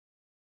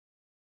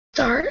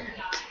Start.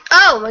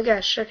 Oh my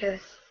gosh, okay.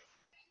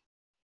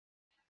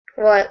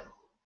 What?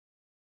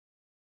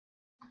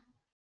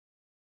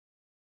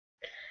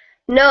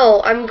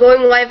 No, I'm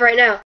going live right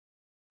now.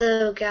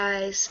 Hello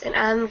guys, and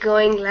I'm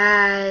going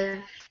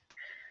live.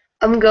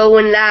 I'm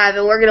going live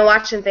and we're gonna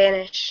watch him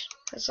vanish.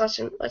 Let's watch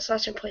him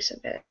play some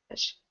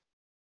vanish.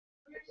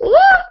 Woo!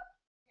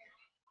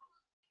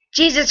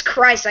 Jesus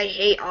Christ, I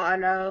hate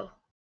Otto.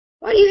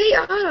 Why do you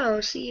hate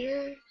Otto,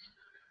 Cedar?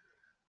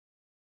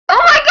 Oh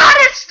my god,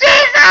 it's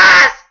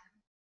Jesus!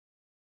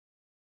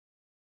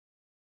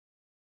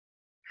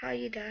 How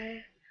you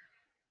die?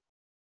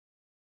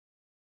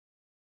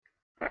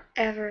 Or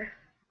ever.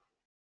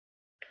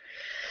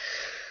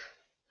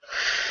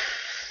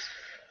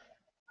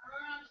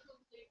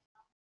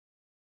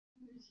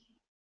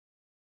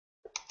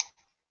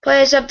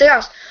 Play something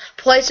else.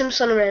 Play some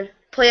Cinnamon.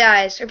 Play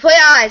Eyes. Or play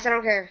Eyes, I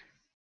don't care.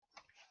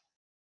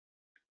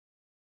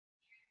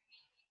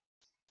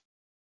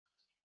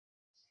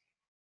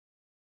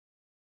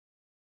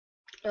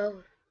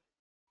 Oh.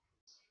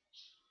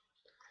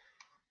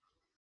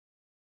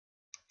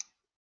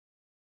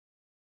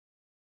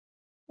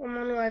 I'm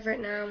on live right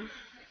now.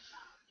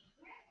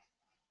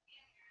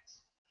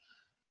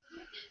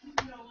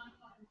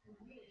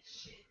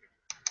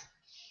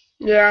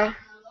 Yeah.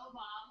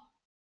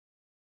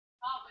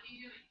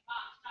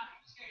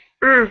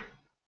 Mm.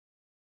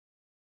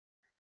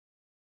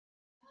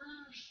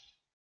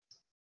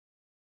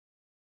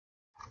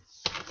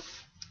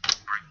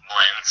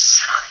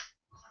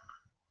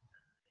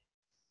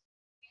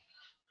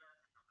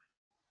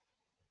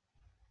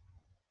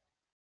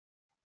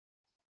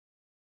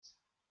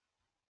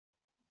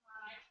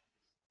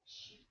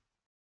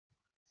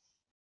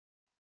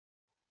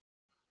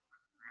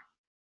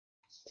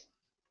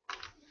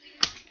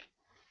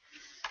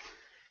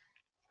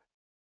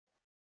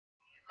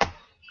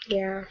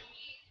 Yeah.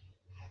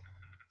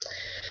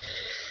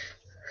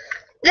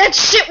 That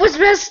shit was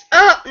messed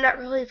up! Not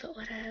really, but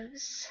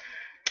whatevs.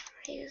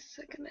 Wait a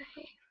second.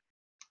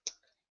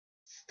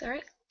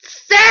 Start.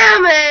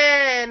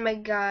 Salmon! My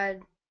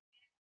god.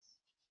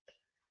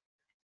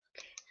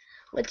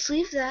 Let's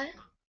leave that.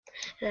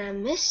 And I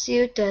miss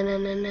you. Da -na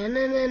 -na -na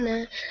 -na -na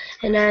 -na.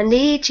 And I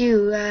need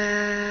you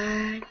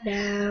right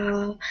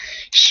now.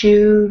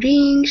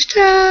 Shooting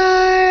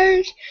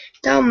stars.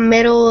 The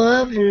middle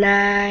of the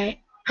night.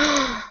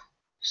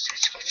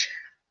 Such a good show.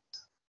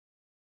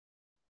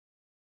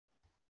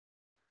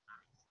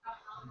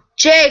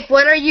 Jake,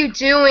 what are you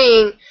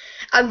doing?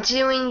 I'm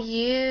doing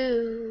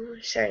you.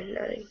 Sorry,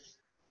 nothing.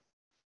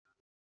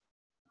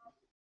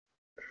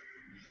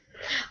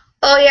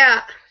 Oh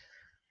yeah,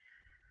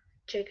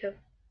 Jacob.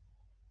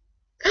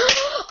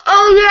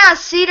 Oh yeah,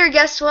 Cedar,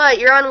 guess what?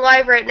 You're on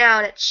live right now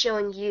and it's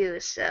showing you,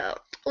 so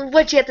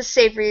what you have to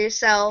say for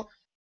yourself?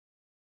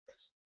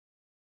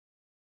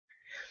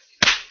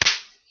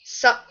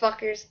 Sup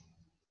fuckers.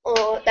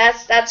 Oh,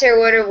 that's our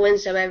word of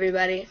wisdom,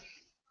 everybody.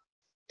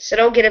 So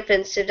don't get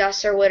offensive,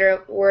 that's our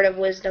word of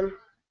wisdom.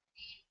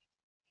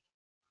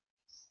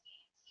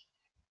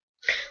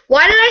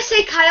 Why did I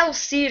say Kyle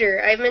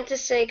Cedar? I meant to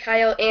say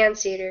Kyle and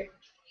Cedar.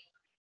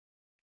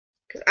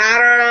 Because I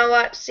don't know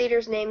what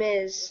Cedar's name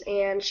is,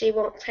 and she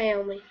won't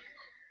tell me.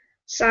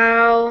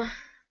 So,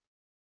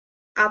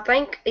 I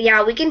think,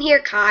 yeah, we can hear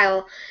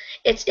Kyle.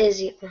 It's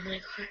Izzy. Oh my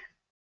god.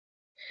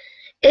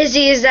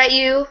 Izzy, is that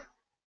you?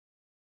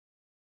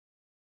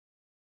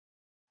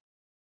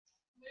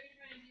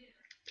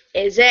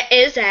 Is it?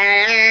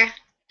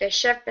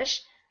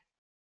 Fish?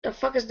 The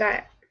fuck is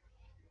that?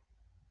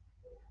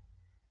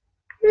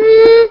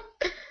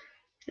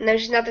 No,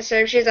 she's not the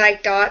server. She's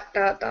like dot.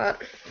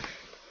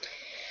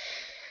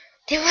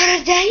 Do you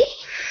want a date?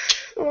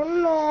 Or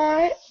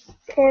not?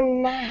 Or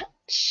not?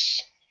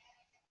 She's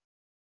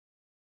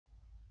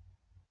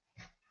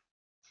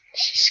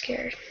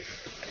scared.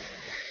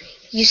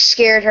 You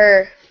scared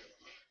her.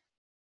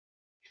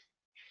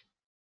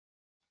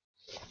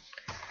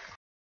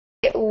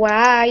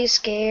 Why are you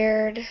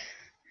scared?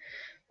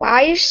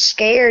 Why are you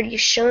scared? You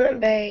shouldn't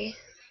be.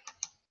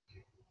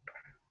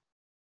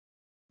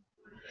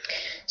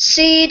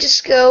 See,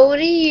 just go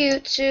to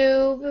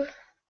YouTube.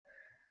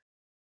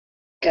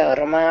 Go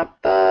to my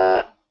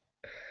butt.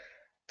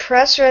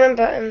 Press random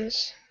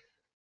buttons.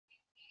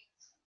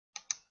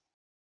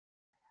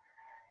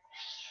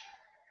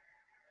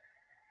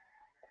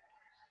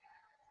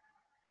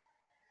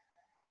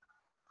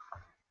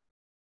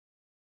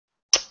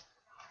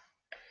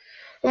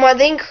 Well, my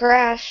thing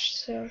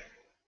crashed, so.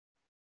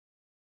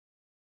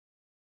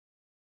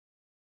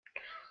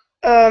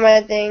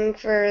 My thing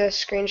for the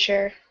screen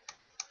share.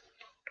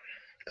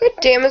 God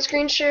damn it,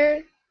 screen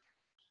share.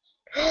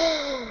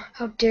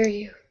 How dare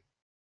you.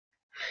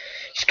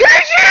 Screen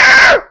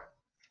share!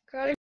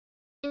 Got a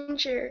screen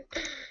share.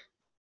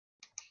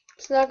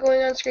 It's not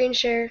going on screen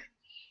share.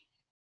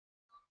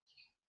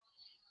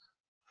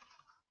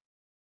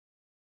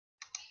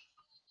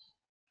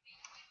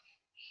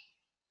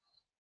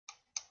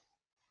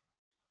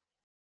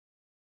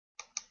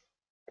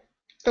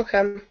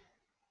 Okay.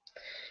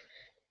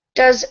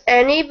 Does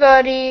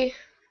anybody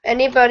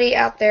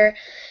out there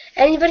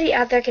Anybody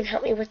out there can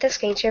help me with the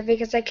screen share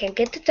because I can't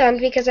get it done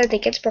because I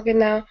think it's broken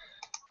now.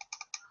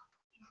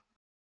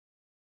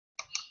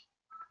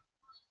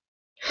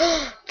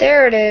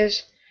 There it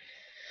is.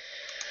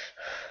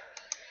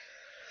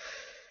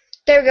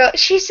 There we go.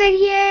 She said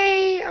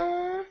yay.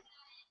 Aww.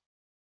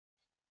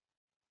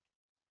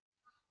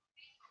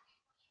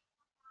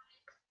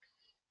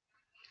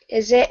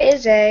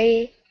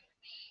 Izzy?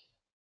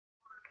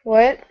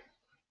 What?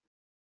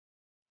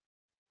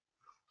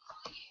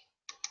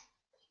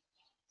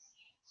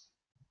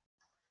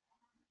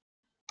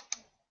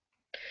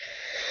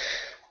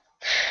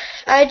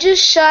 I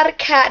just shot a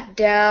cat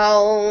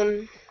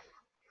down.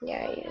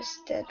 Yeah, you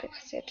just did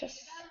because you're just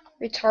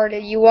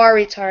retarded. You are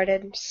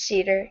retarded,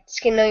 Cedar.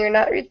 No, you're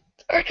not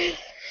retarded.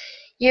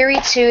 You're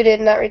retarded,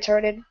 not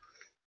retarded.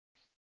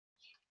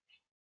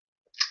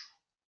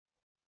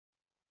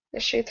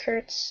 The truth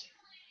hurts.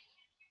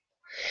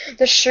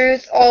 The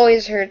truth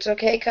always hurts,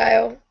 okay,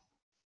 Kyle?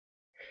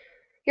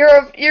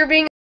 You're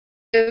being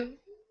me,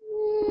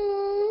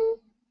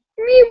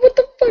 what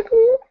the fuck?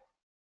 What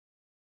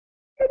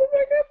the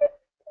fuck happened?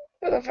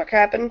 What the fuck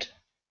happened?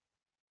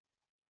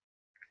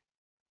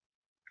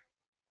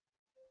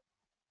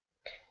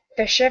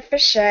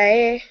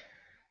 Fishy.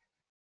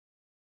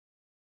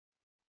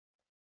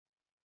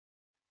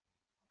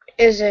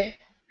 Is it?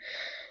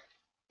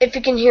 If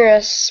you can hear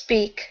us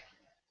speak.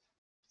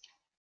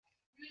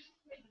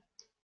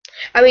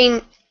 I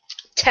mean,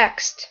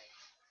 text.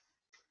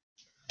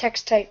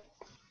 Text type.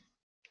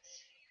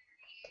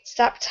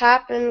 Stop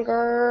tapping,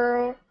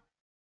 girl.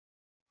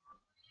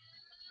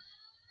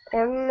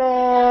 Or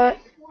not.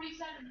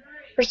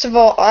 First of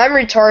all, I'm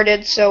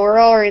retarded, so we're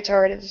all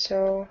retarded,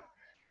 so.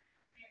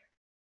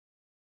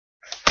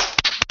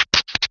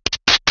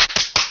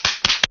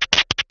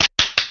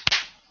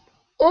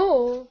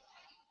 Oh.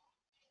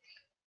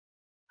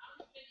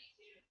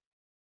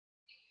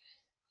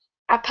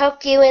 I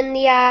poke you in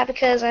the eye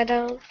because I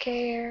don't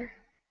care.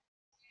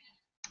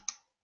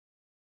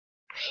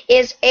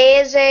 Is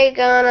Izzy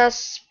gonna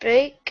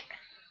speak?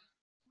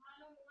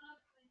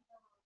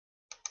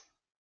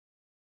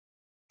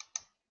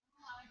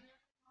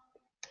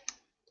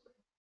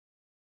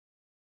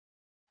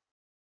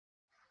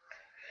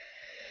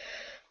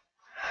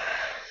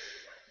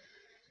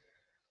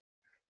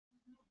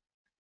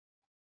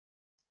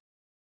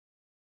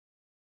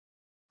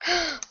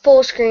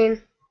 Full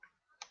screen.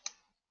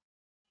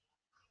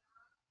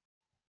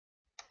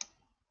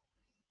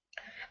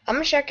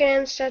 I'm checking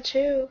Insta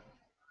too.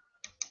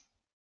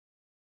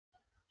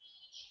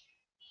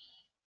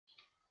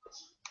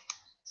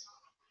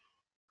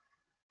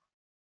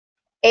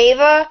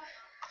 Ava?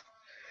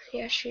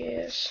 Yeah, she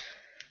is.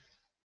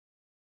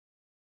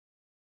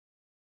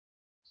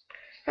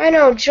 I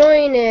know,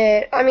 join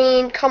it. I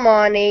mean, come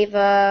on,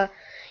 Ava.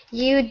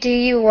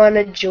 You want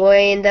to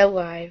join the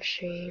live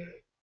stream?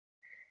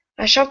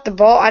 I shot the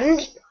ball. I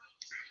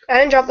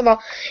didn't drop the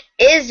ball.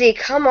 Izzy,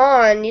 come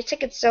on. You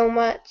take it so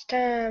much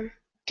time.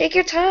 Take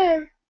your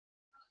time.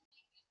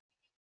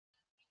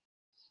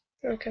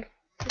 Okay.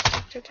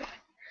 Take your time.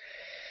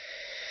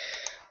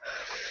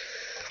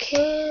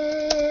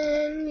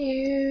 Can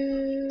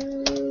you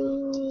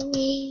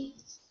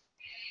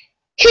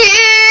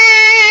hear?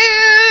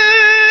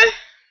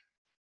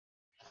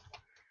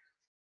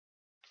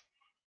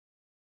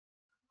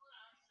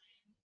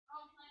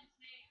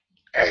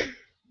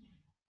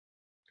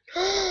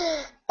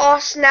 Oh,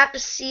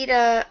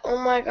 Snapacita. Oh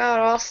my god,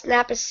 all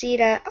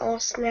Snapacita. All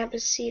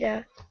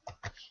Snapacita.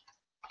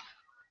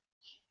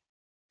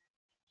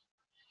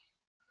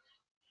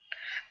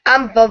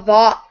 I'm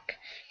Bavok.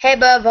 Hey,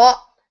 Bavok.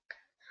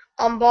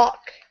 I'm Bok.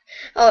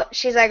 Oh,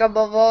 she's like a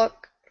Bavok.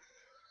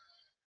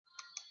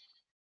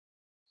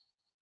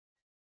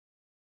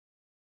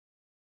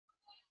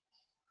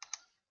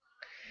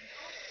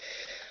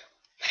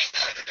 My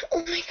phone. Oh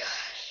my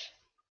gosh.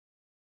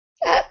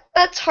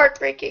 That's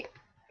heartbreaking.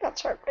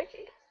 That's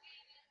heartbreaking.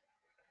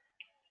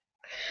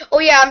 Oh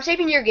yeah, I'm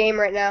saving your game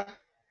right now.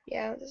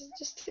 Yeah, this is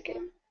just the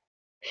game.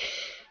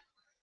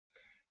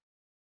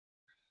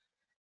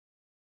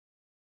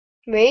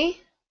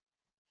 Me?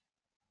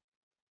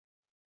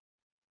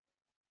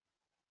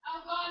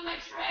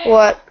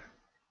 What?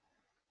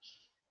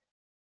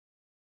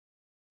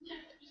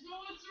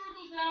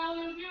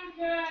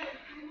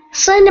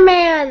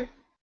 Slenderman!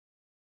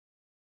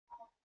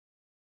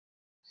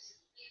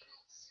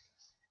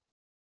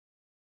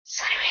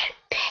 Slenderman,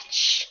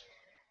 bitch.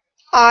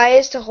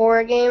 Eyes to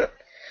horror game.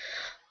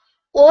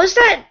 What was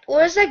that?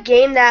 What was that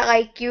game that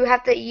like you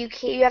have to you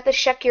have to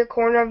check your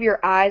corner of your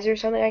eyes or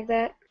something like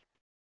that?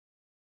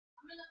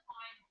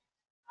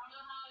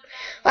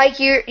 Like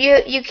you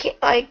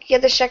can't like you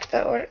have to check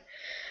the order.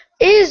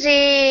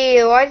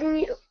 Izzy, why didn't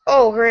you?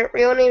 Oh, her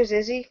real name's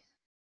Izzy.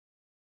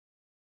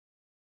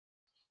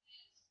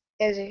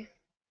 Izzy.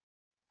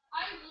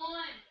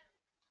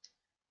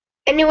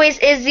 Anyways,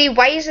 Izzy,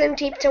 why isn't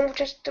Team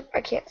just?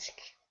 I can't see.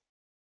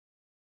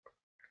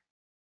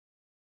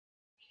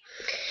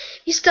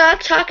 You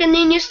start talking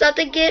and you start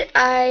to get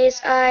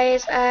eyes,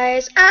 eyes,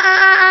 eyes,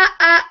 eyes,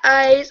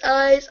 eyes,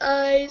 eyes,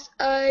 eyes,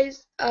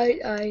 eyes,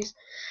 eyes.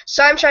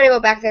 So I'm trying to go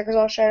back there because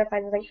I was trying to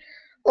find something.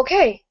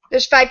 Okay,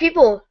 there's 5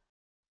 people.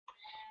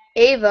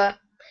 Ava,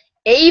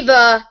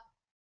 Ava,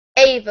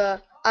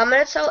 Ava. I'm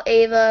gonna tell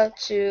Ava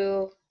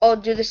to,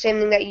 do the same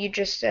thing that you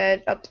just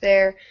said up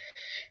there.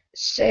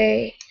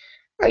 Say,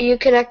 are you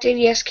connected?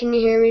 Yes, can you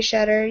hear me?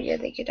 Shatter. Yeah,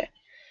 they get it.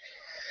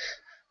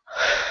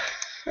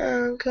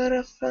 Go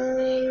to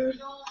phone.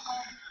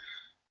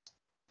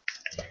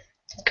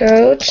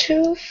 Go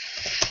to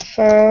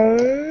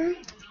phone.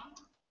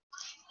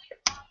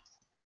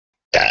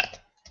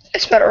 I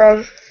spelled it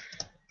wrong.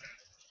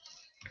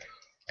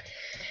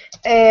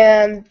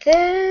 And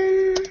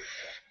then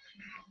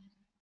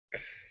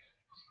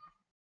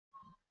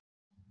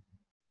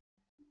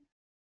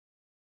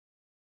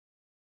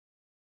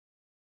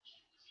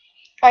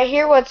I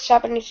hear what's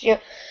happening to you.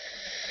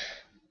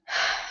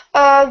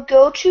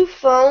 Go to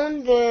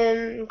phone,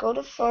 then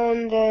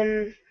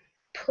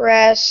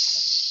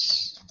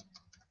press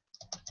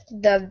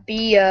the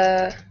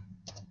via,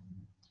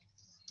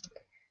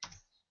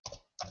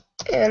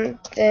 and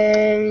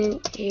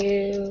then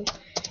you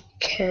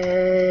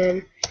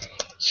can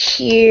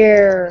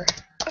hear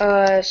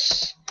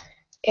us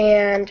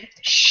and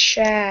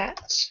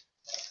chat.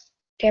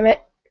 Damn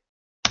it.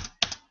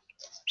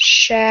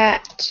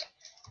 Chat.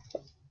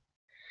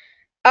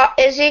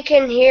 Izzy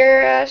can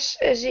hear us.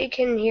 Izzy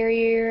can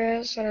hear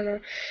us. I don't know.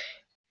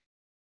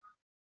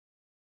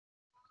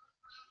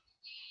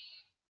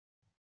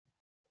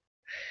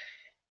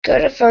 Go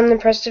to phone, then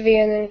press the V,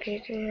 and then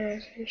you can hear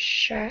us and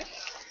chat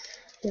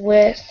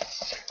with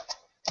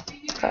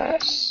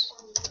us.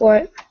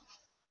 What?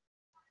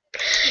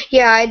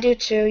 Yeah, I do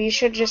too. You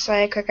should just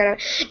click it out.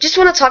 Just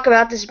want to talk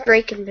about this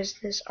break-in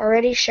business.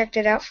 Already checked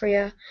it out for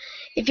you.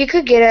 If you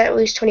could get at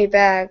least 20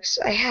 bags,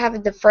 I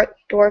have the front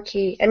door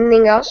key.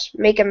 Anything else?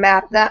 Make a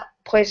map. That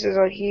place is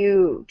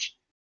huge.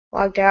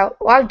 Logged out.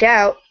 Logged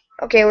out?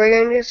 Okay, what are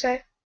you going to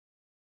say?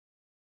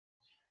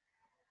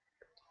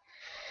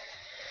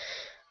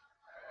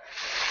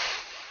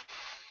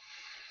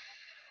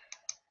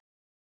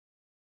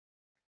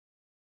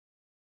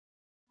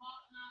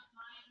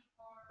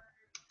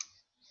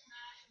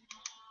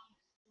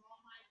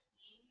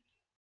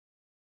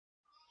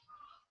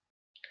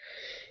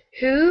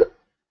 Who,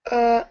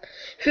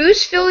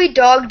 who's Philly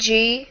Dog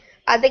G?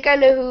 I think I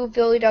know who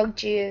Philly Dog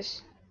G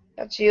is.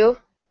 That's you?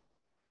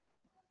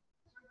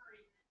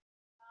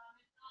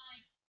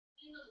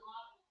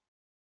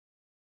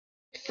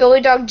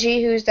 Philly Dog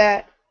G, who's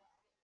that?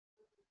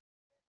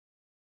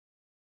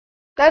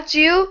 That's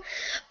you?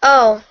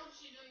 Oh,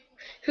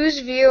 who's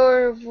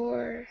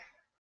viewer?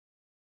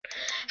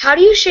 How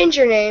do you change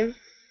your name?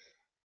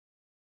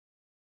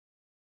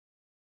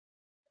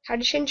 How do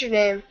you change your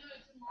name?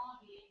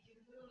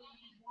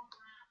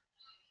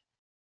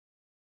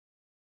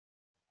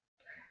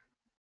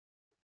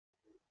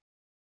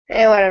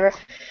 Whatever.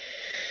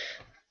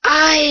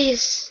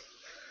 Eyes!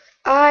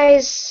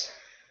 Eyes!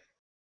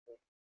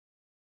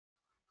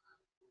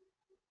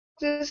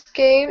 This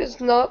game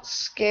is not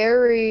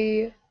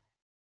scary.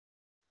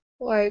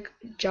 Like,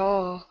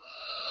 jaw.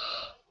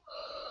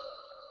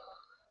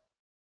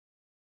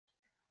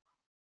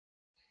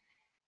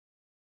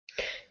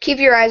 Keep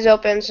your eyes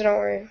open, so don't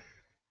worry.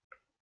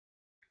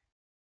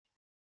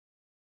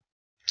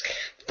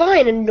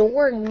 Fine,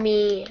 ignore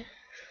me.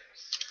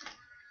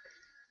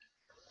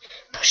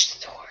 Push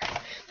the door.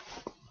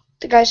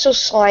 The guy's so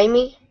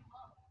slimy.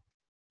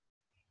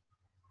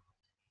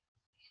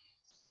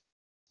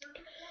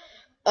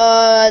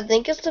 I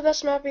think it's the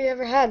best map you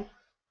ever had.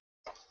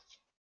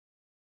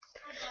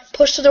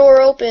 Push the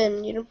door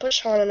open. You didn't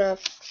push hard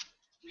enough.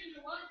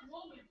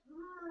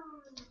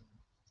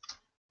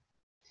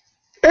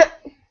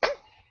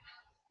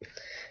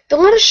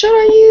 Don't let us shut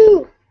on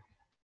you.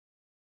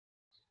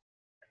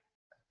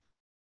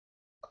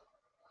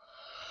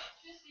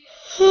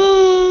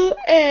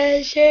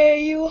 Answer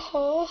you,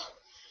 huh?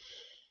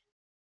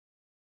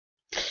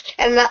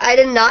 And I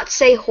did not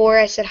say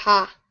whore, I said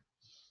ha.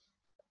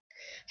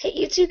 Hey,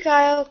 you too,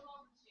 Kyle.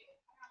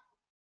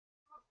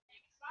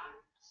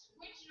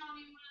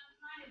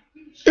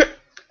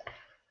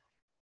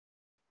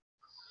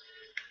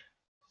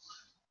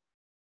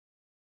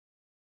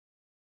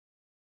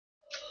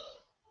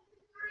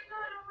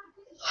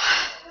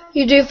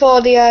 You do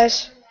follow the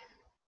eyes.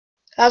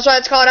 That's why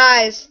it's called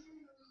eyes.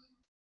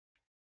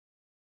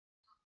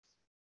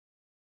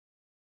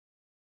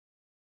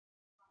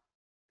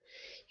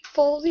 You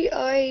follow the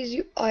eyes,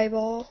 you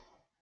eyeball.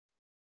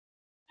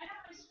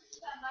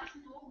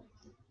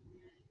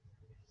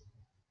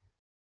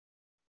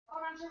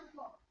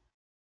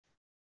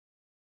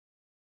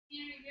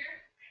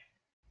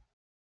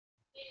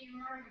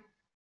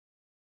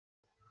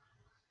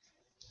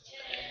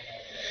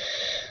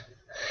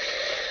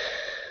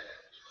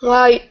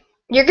 Wow,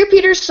 your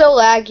computer's so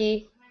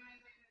laggy.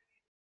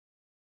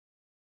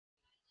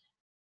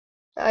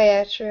 Oh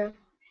yeah, true.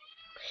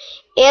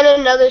 And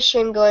another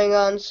stream going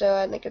on, so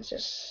I think it's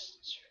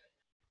just...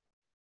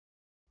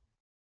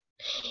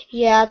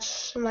 Yeah,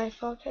 it's my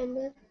fault,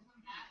 kinda.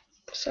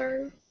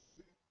 Sorry.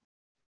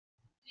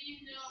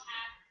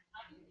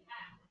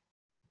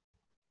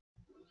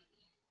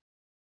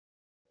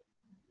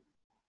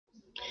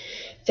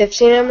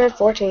 15, I'm at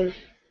 14.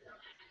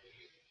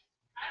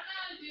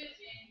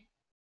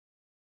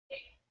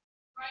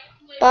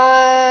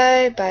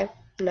 Bye, bye.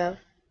 No.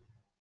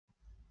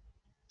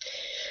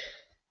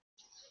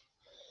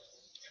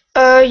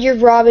 You're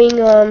robbing,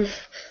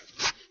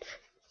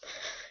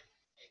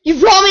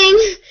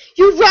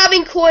 you're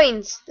robbing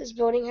coins! This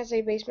building has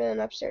a basement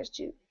and upstairs,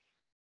 too.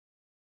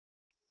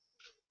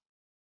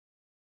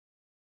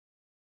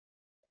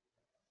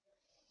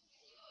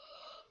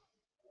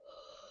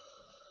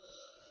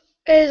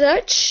 Is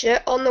that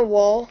shit on the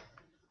wall?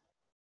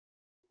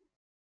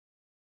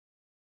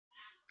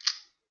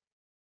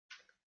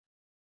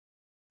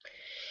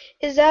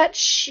 Is that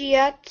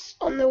shit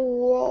on the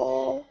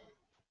wall?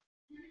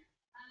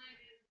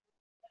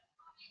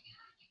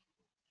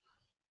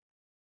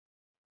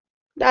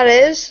 That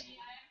is?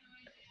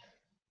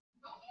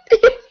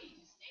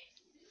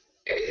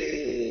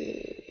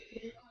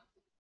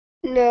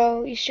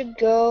 No, you should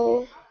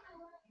go.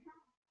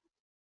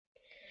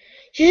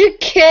 You should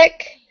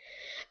kick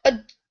a.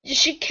 You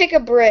should kick a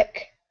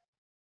brick.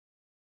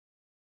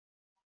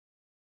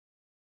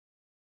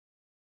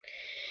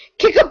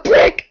 Kick a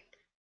brick.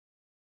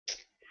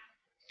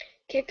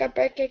 Kick a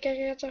brick. Kick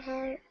it so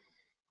hard.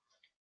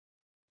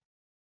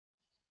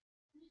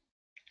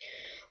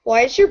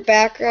 Why is your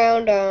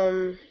background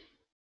Oh,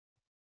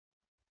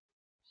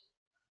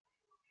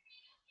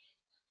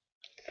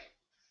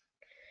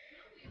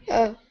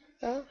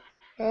 oh,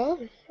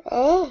 oh,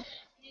 oh.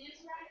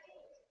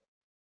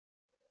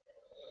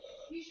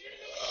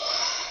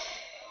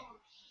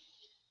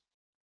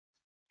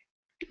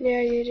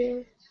 Yeah, you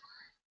do.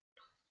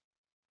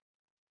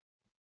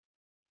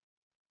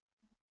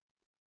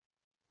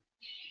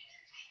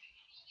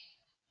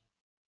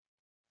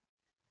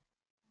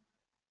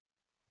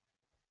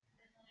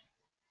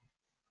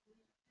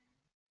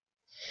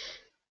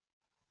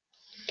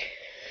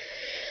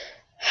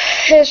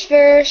 His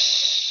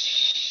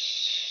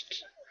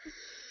first.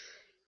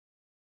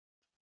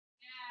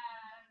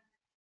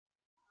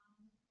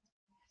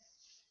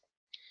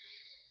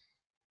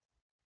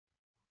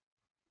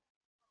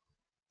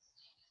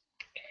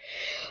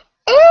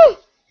 Oh!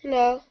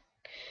 No.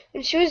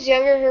 When she was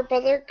younger, her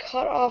brother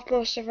cut off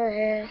most of her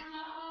hair.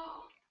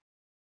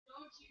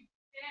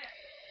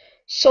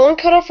 Someone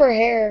cut off her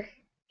hair.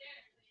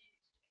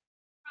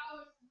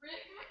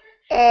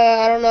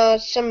 I don't know.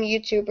 It's some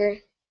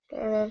YouTuber. I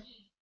don't know.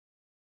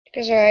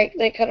 Because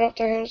they cut off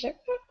their hair. It's like,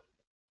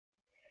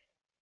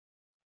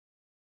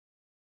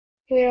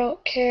 we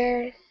don't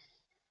care.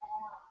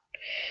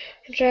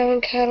 We're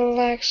driving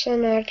Cadillacs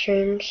in our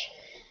dreams.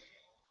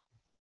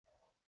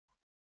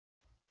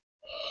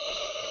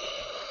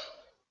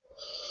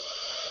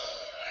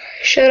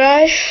 Should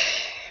I?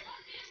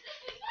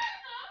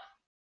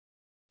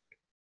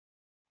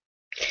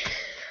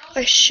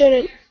 I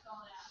shouldn't.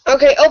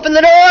 Okay, open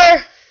the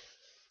door!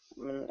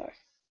 Open the door.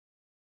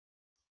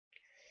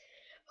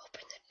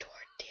 Open the door,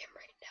 damn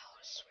right now,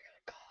 I swear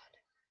to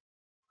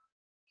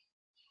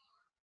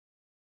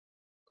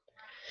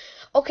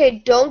God. Okay,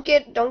 don't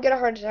get a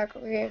heart attack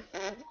over here.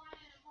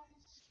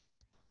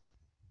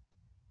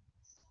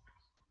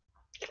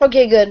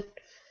 Okay, good.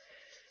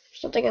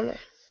 There's nothing in there.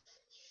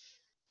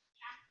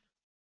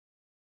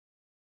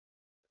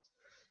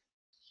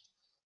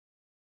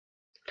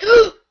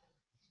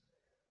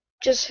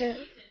 Just him.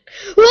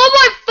 Oh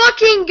my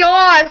fucking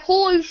god!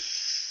 Holy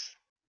sh!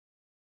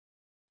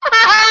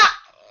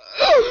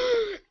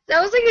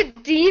 That was like a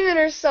demon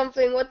or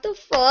something. What the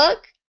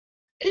fuck?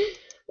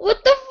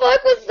 What the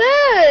fuck was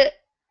that?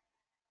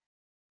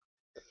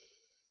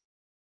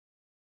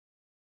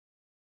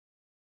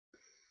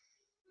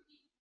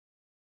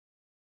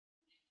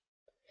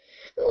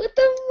 What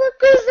the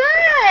fuck was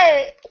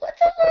that? What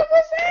the fuck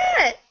was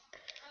that?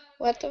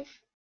 What the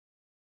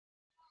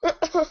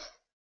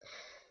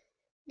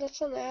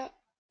That's an app.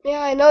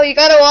 Yeah, I know. You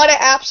got a lot of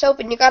apps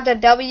open. You got the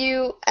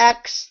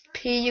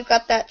WXP, you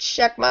got that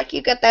checkmark,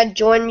 you got that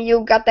JOINME,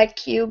 you got that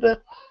Cube,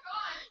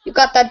 you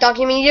got that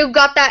document, you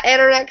got that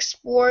Internet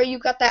Explorer, you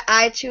got that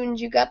iTunes,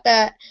 you got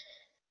that,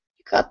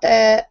 you got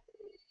that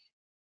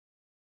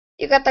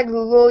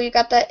Google, you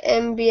got that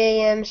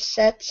MBAM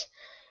set,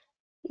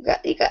 you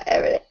got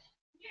everything.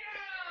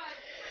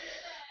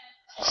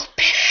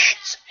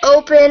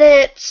 Open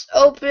it,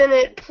 open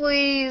it,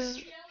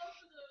 please.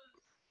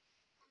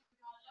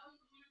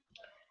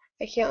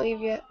 I can't leave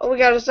yet. Oh my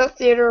god, it's that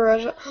theater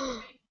restaurant.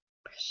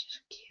 This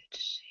is cute to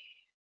see.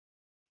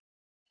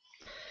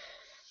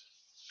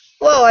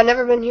 Whoa, I've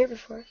never been here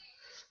before.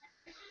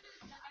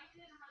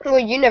 Well,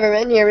 you never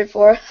been here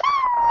before.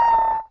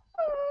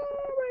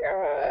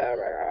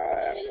 Oh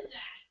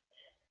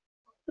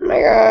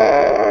my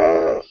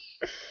god.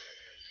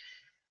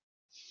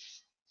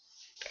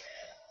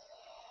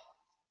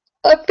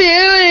 A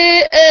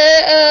beauty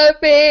and a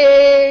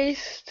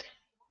beast.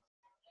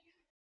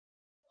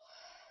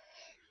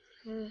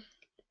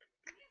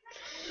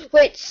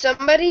 Wait,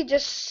 somebody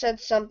just said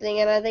something,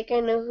 and I think I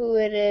know who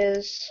it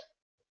is.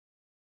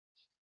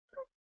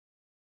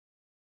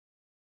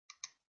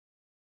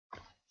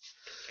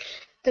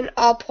 Then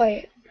I'll play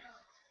it.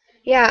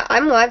 Yeah,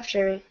 I'm live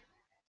streaming.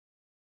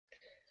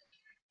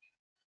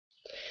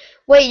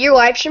 Wait, you're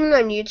live streaming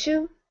on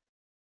YouTube?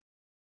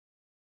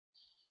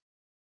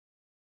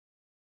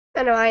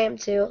 I know I am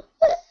too.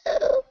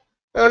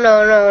 Oh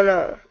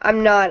no.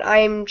 I'm not.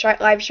 I'm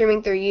live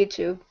streaming through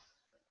YouTube.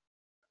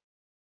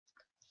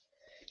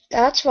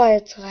 That's why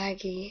it's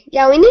laggy.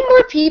 Yeah, we need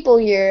more people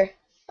here.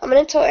 I'm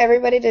gonna tell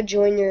everybody to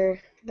join your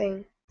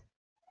thing.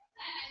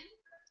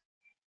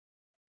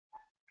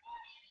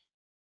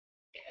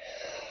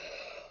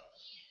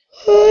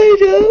 I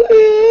don't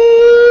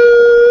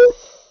know.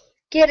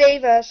 Get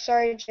Ava.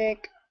 Sorry,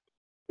 Jake.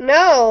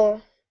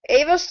 No.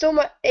 Ava's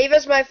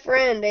my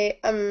friend.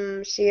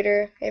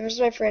 Cedar. Ava's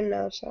my friend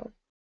now, so.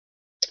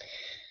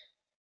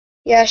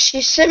 Yeah,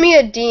 she sent me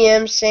a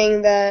DM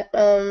saying that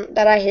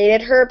that I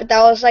hated her, but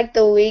that was like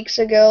the weeks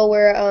ago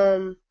where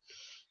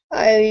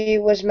I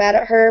was mad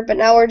at her, but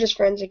now we're just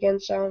friends again,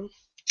 so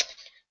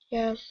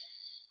yeah.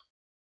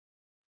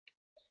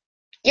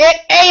 Get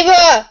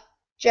Ava!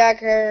 Jack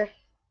her.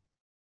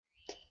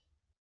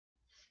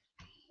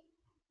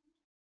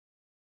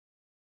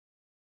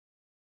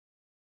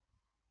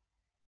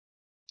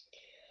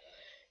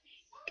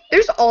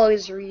 There's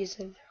always a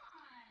reason.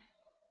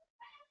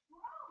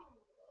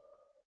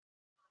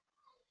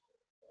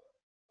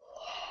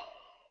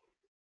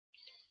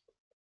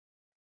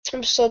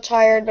 I'm so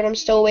tired, but I'm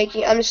still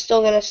waking. I'm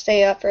still gonna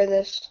stay up for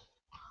this.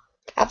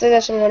 After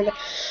this, I'm going to bed.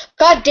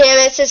 God damn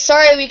it! It says,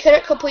 sorry, we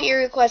couldn't complete your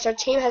request. Our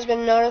team has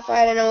been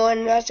notified and will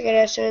investigate it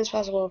as soon as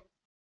possible.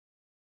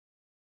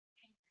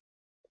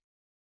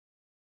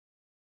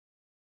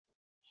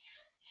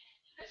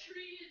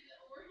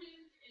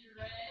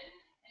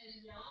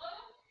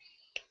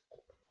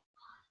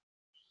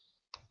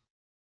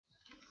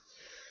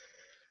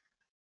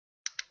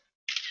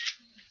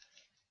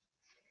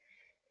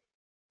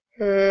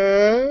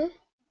 Hmm.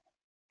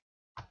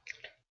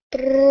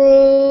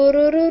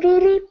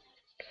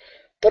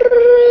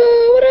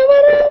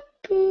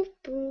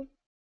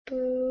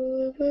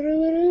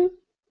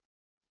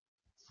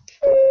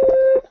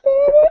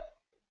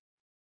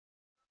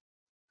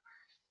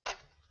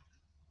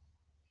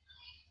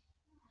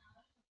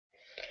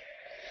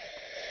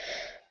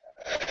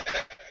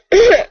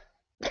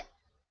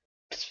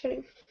 It's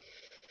funny.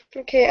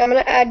 Okay, I'm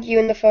gonna add you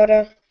in the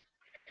photo.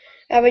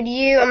 Add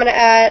you. I'm gonna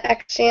add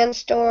X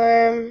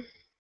Sandstorm.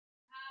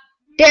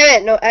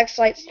 Damn it! No X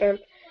Lightstorm.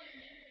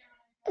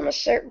 I'm a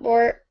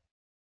surfboard.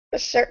 A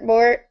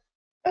surfboard.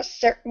 A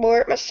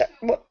surfboard. A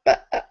surfboard.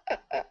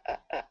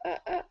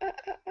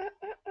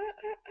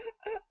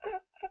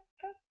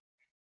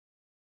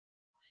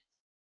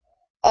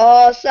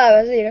 Oh,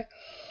 sabe,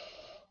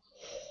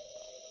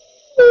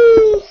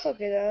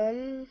 okay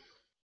then.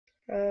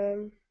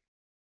 Um.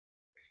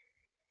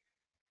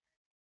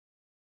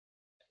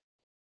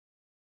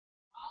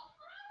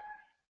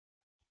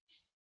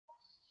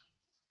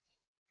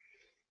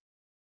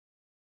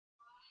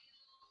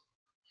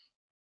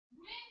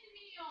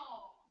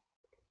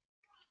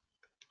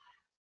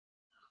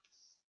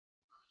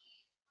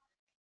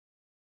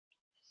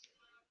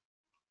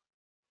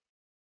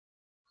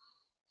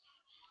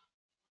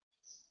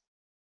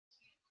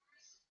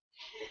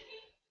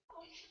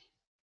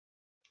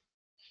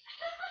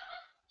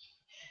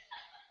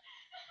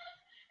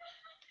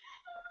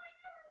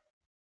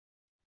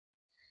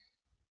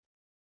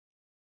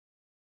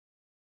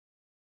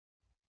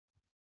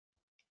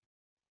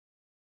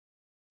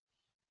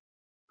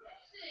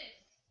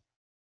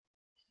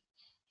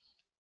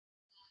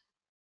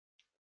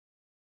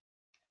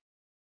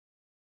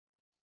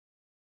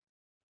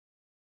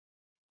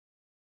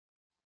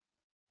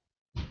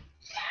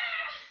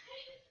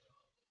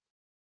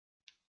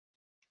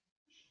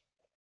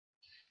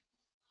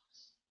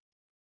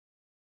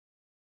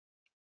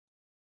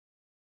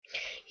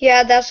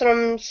 Yeah, that's what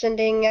I'm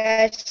sending.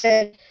 I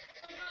said,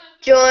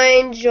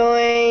 join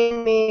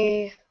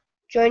me.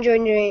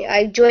 Join me.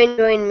 I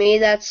join me.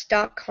 That's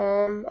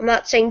 .com. I'm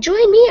not saying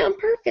join me. I'm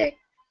perfect.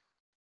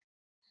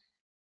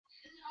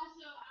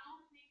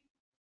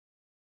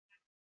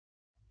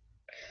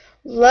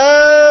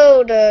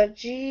 Load.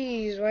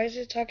 Jeez, why is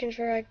it talking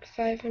for like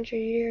 500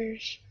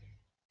 years?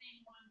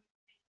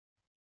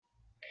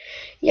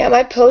 Yeah,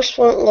 my post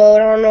won't load.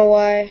 I don't know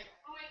why.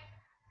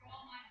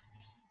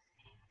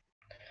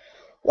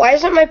 Why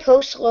isn't my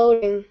post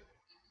loading?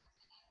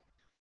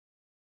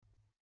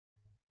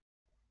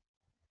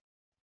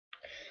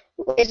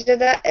 Is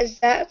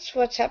that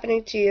what's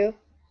happening to you?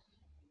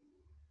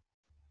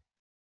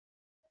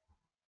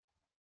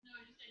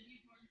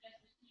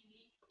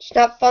 It's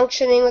not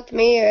functioning with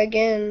me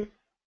again.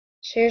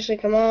 Seriously,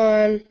 come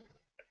on.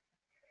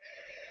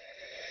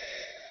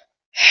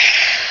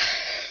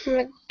 Oh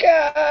my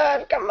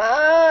god, come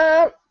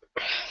on.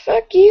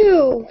 Fuck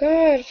you.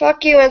 God,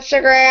 fuck you,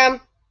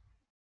 Instagram.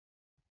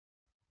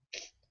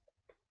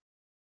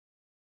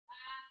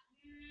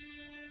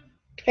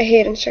 I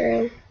hate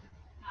Instagram.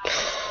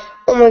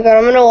 Oh my god,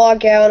 I'm gonna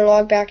log out and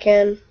log back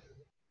in.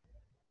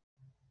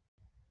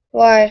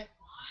 Why?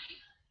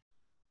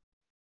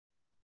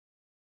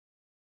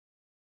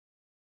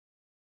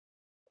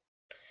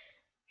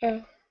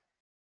 Oh.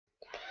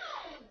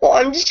 Well,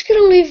 I'm just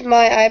gonna leave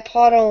my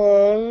iPod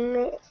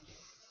alone.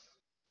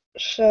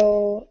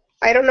 So,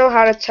 I don't know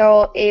how to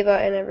tell Ava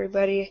and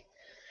everybody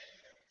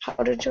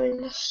how to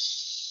join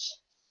this.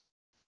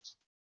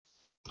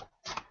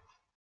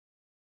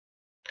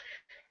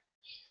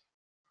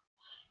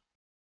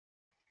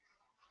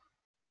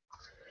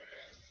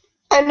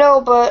 I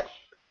know, but,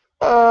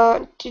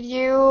 did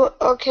you,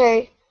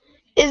 okay.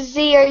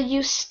 Izzy, are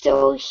you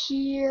still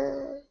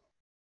here?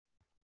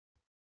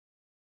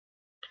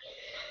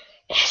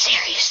 Izzy,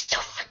 are you still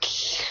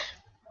freaking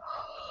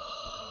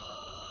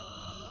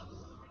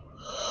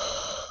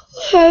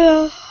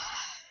here?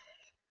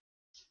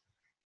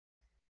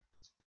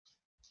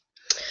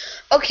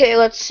 Okay,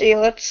 let's see,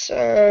 let's,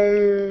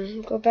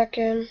 go back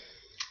in.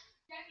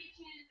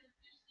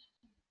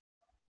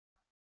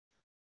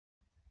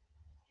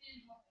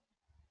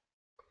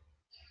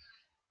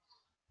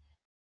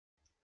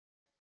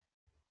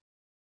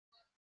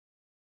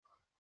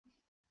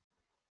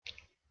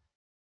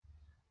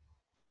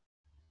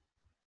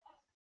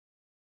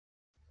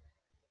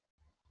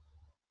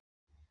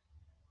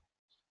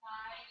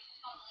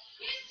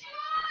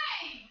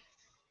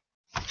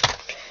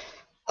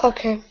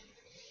 Okay.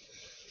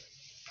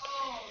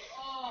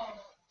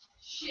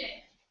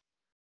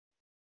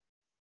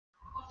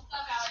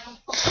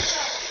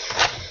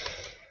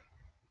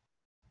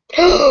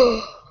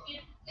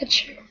 That's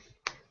true.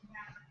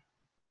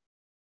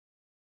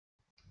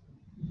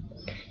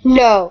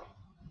 No.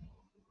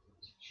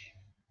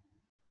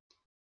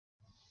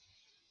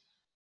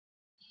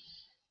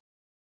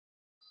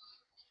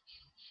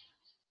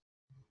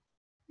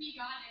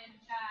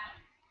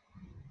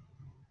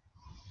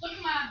 Look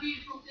at my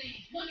beautiful thing.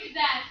 Look at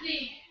that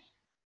thing.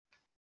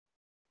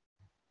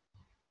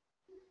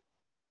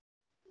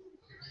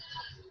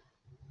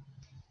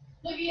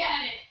 Look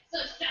at it. So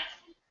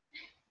sexy.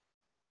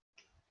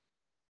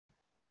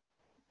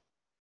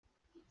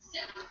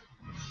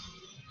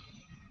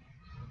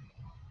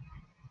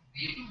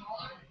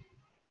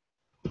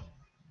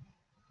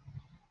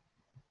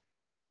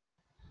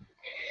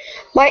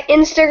 My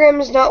Instagram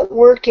is not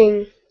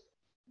working.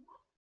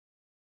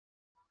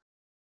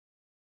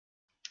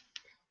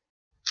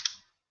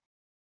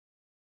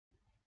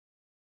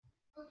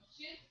 Oh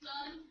shit,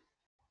 son.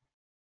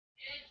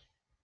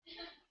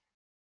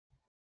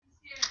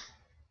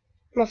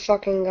 Oh my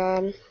fucking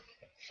god.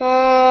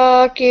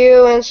 Fuck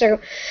you, Instagram.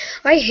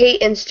 I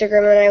hate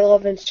Instagram and I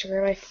love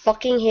Instagram. I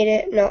fucking hate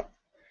it. No.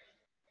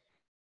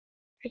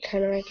 I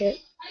kinda like it.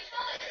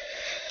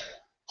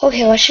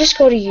 Okay, let's just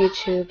go to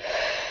YouTube.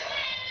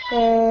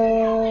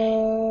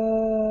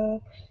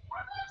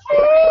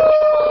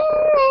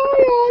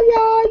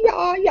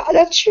 Yeah,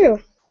 that's true.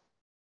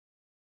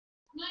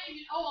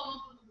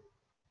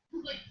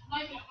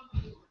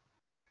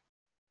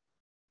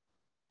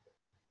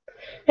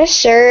 A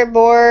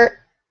surfboard.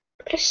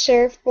 A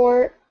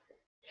surfboard.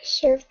 A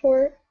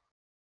surfboard.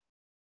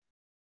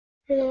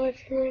 I'm on the live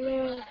stream right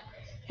now.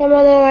 I'm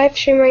on the live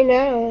stream right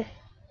now.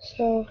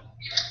 So. Oh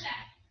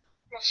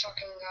my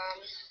fucking god.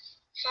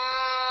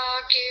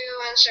 Fuck you,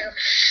 Instagram.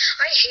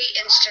 I hate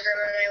Instagram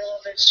and I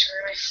love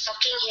Instagram. I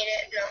fucking hate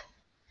it. No.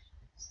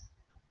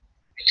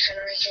 I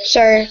kinda like it.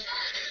 Sorry.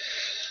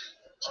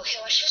 Okay,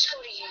 let's just go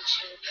to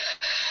YouTube.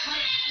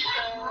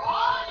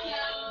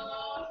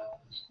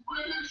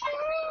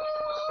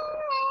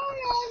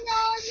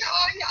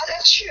 Yeah,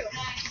 that's true.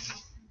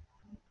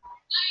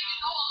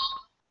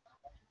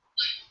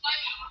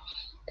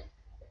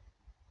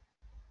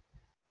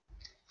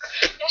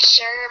 A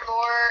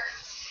surfboard.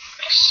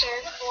 A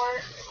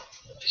surfboard.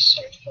 A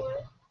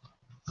surfboard.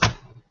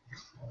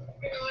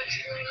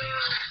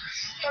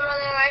 I'm on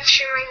the live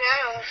stream right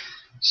now.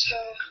 So.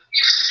 Oh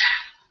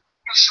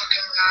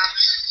fucking god.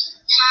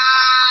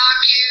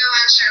 Fuck you,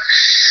 Instagram.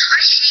 I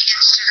hate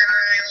Instagram and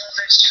I love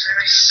Instagram.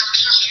 I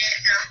fucking hate it.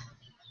 No.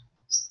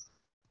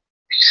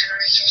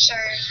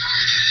 Sorry.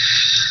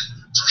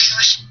 Okay,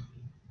 let's go to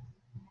YouTube.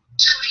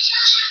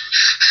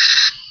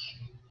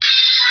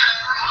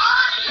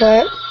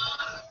 What?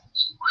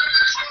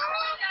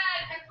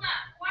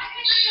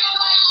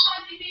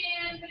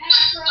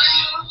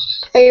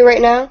 Are you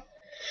right now?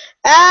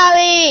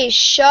 Allie,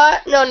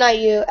 shut. No, not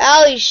you.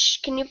 Allie,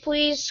 can you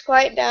please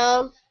quiet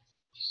down?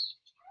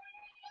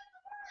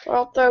 Or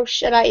I'll throw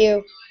shit at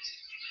you.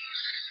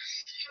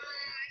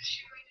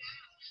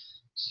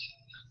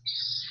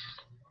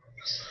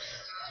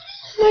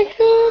 Oh my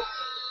god.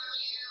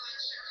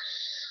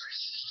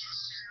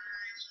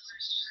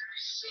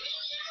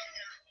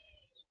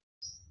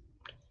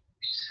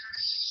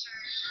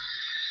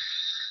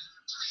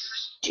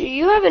 Do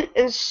you have an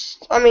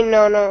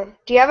no.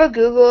 Do you have a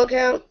Google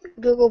account?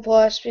 Google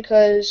Plus,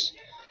 because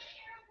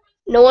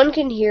no one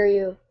can hear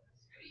you.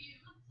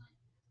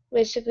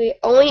 Basically,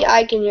 only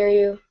I can hear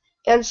you.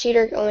 And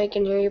Cedar only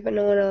can hear you, but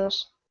no one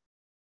else.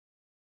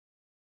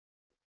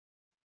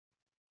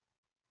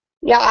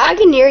 Yeah, I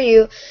can hear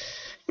you.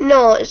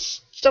 No,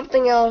 it's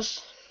something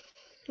else.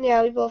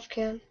 Yeah, we both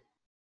can.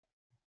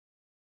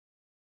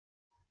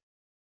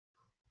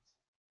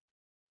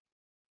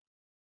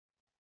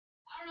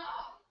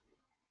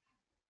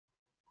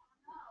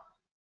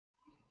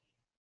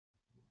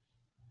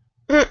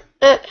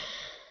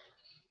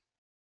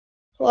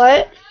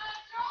 What?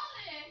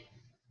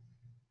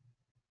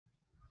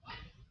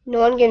 No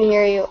one can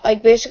hear you.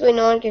 Like, basically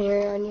no one can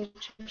hear you on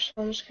YouTube, so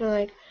I'm just gonna,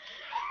 like,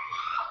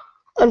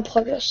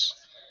 unplug this.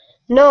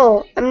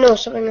 No, no,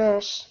 something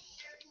else.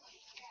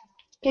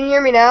 Can you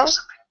hear me now?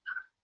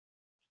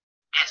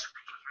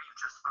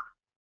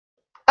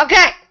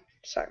 Okay!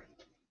 Sorry.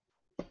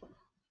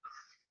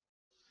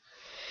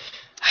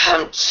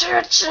 I'm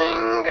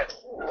searching.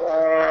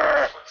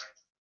 Oh,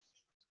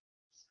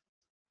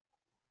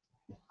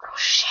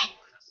 shit.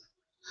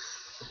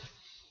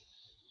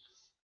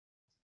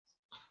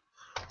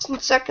 10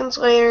 seconds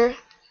later.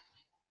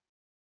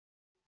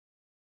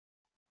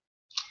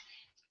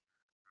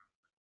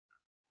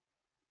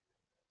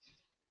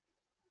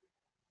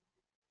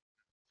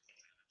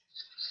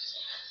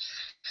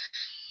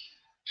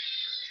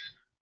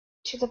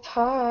 To the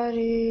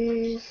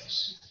party.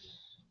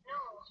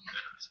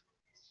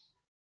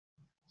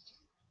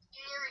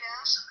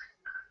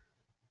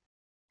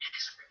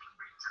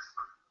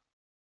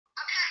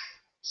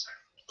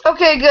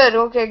 Okay, good.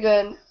 Okay,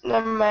 good.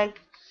 Never mind.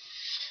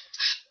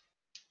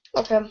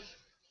 Okay.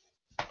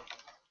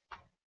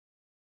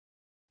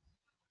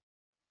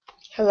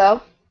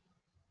 Hello?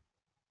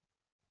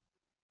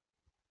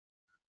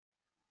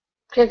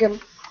 Okay, good.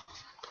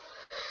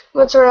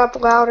 Let's turn up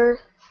louder.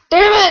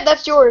 Damn it!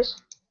 That's yours.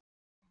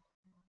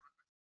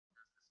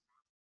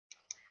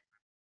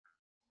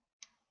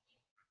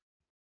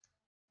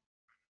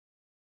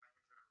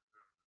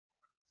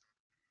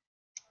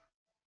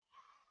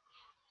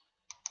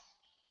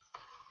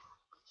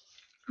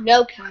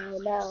 No, Kyle,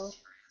 no.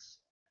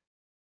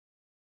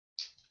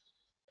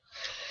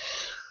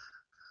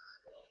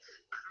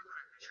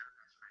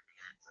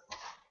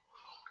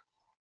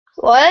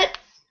 What?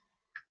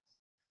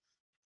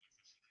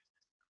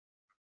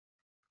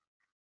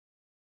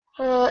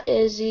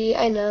 Izzy,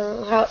 I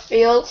know how it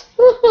feels.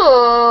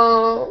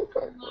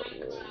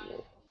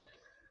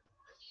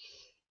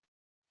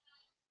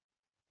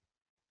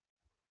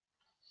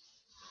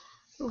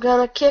 I'm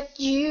gonna kick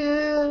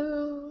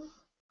you.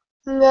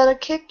 I'm gonna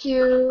kick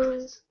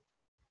you.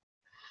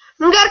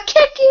 I'm gonna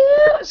kick you.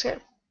 Okay.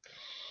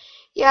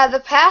 Yeah, the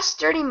past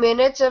 30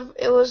 minutes of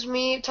it was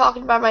me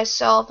talking by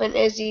myself and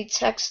Izzy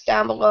text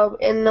down below,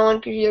 and no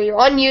one could hear you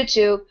on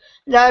YouTube.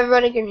 Now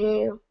everybody can hear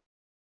you.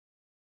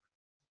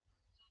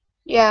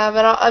 Yeah,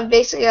 but I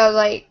basically I was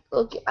like,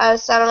 look, I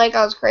sounded like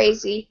I was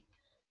crazy.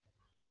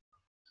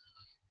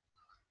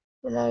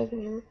 But now you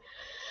can hear me.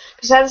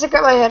 Cause I had to take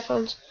out my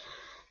headphones.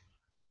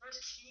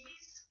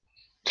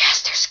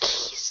 Yes, there's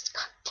keys.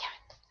 God damn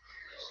it.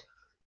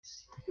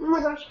 Oh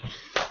my gosh.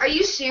 Are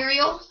you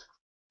cereal?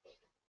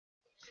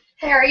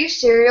 Hey, are you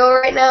cereal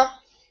right now?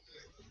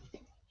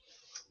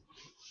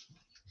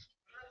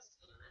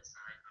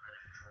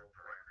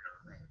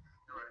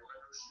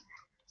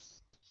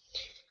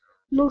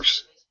 No,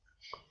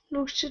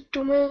 no shit,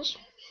 dumbass.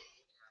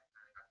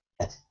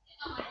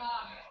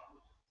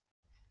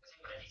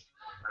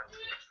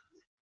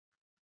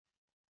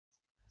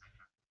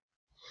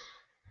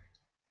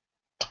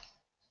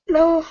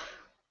 No.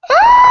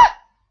 Ah!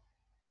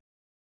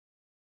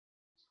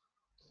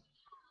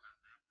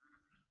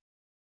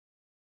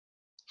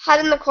 Hide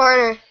in the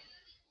corner.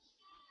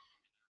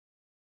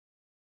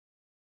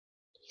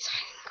 He's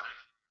hiding in the corner.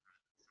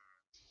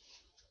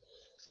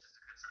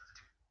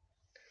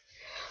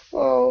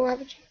 Whoa, what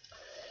happened?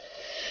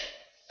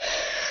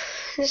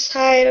 Just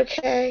hide,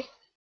 okay.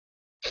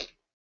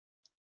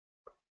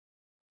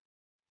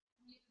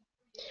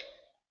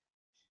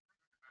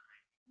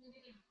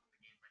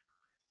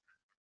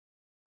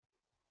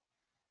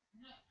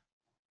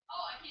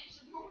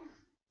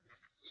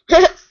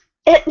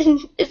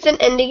 It's an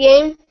indie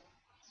game.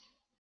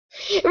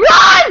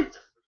 Run!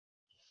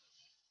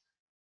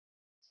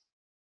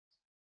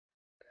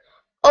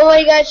 Oh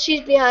my god,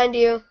 she's behind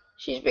you.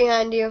 She's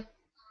behind you.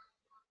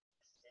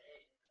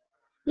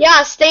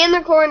 Yeah, stay in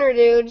the corner,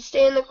 dude.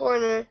 Stay in the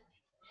corner.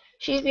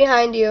 She's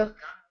behind you.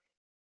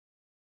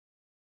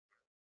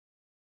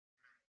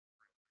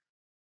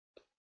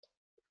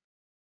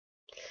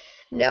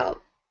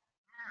 No.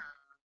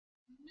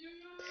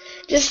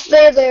 Just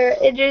stay there.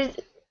 It is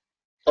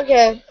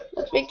okay.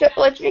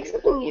 Let's make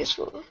something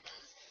useful.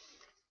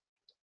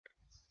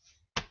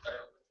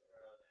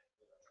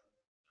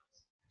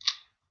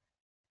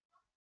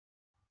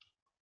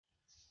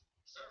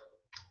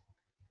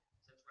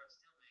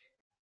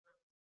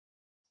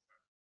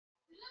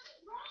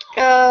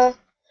 Uh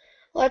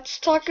let's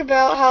talk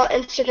about how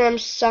Instagram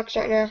sucks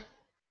right now.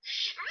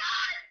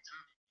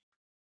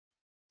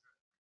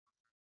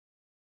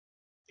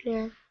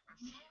 Yeah.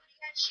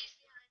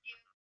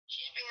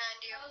 She's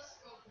behind you.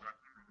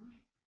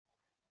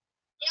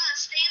 Yeah,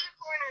 stay in the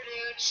corner,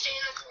 dude. Stay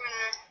in the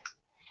corner.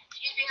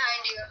 She's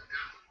behind you.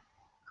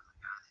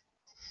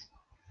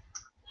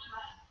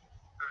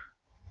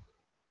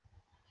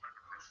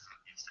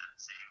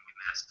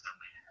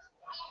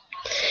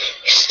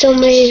 Still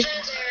made.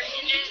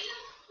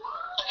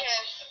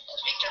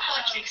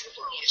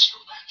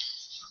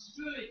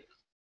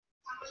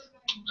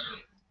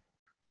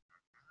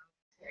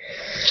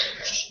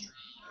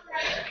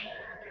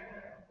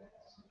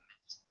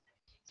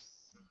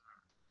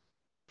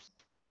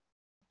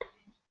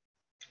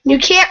 You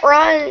can't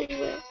run.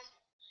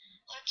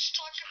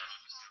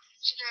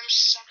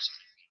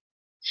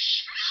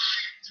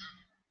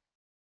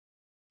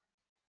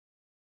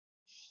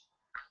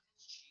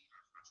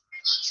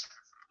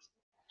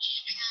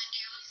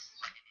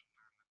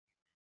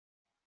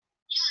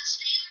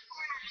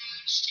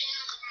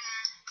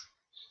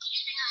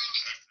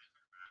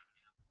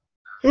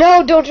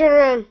 No, don't turn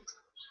around.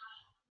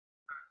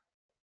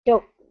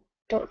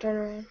 Don't turn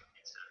around.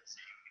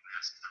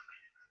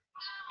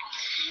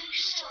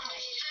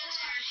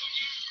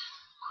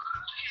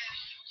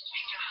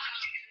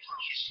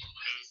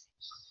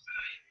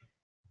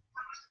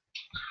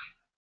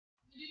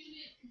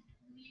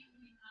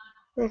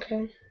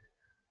 Okay.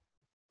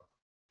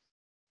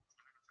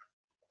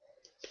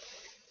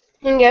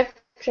 Yeah,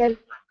 sure.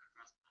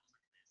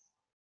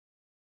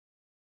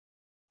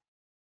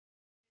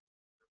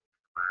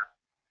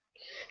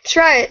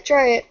 Try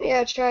it,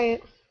 Yeah, try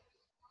it.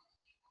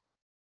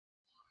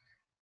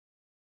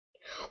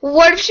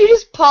 What if she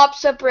just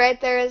pops up right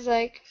there as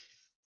like...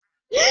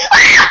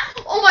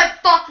 Oh my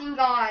fucking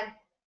god!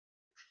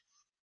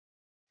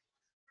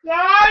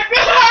 God!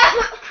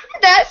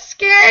 That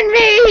scared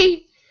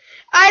me!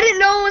 I didn't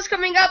know it was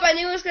coming up. I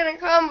knew it was gonna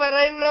come, but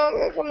I didn't know it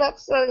was gonna come that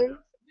sudden.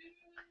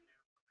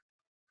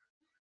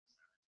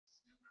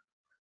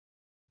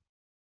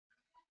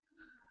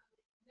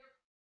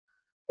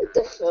 What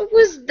the fuck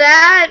was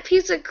that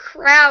piece of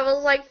crap? It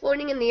was like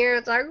floating in the air.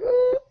 It's like,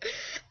 ooh,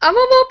 I'm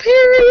on my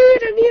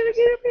period. I need to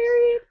get a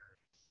period.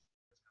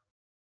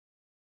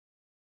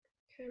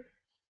 Okay.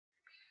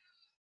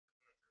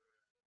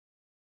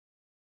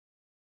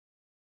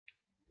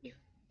 You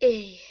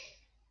eh.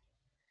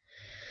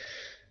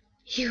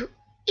 You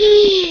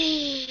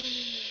eh.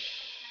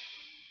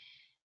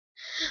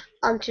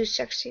 I'm too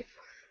sexy.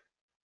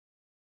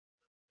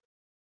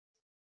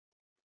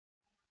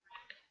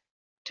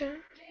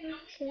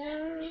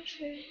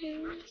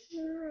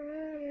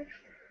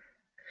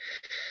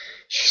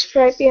 She's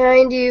right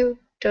behind you.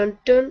 Dun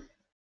dun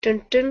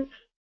dun dun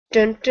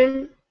dun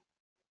dun.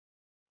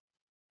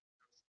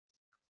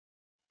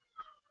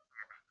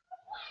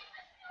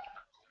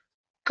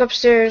 Go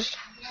upstairs.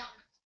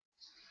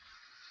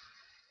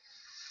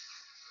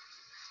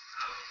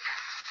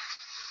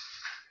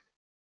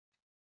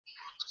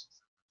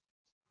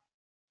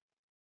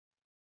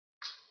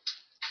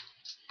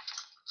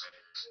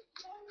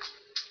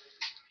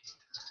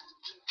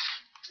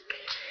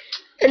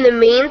 In the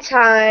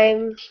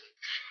meantime,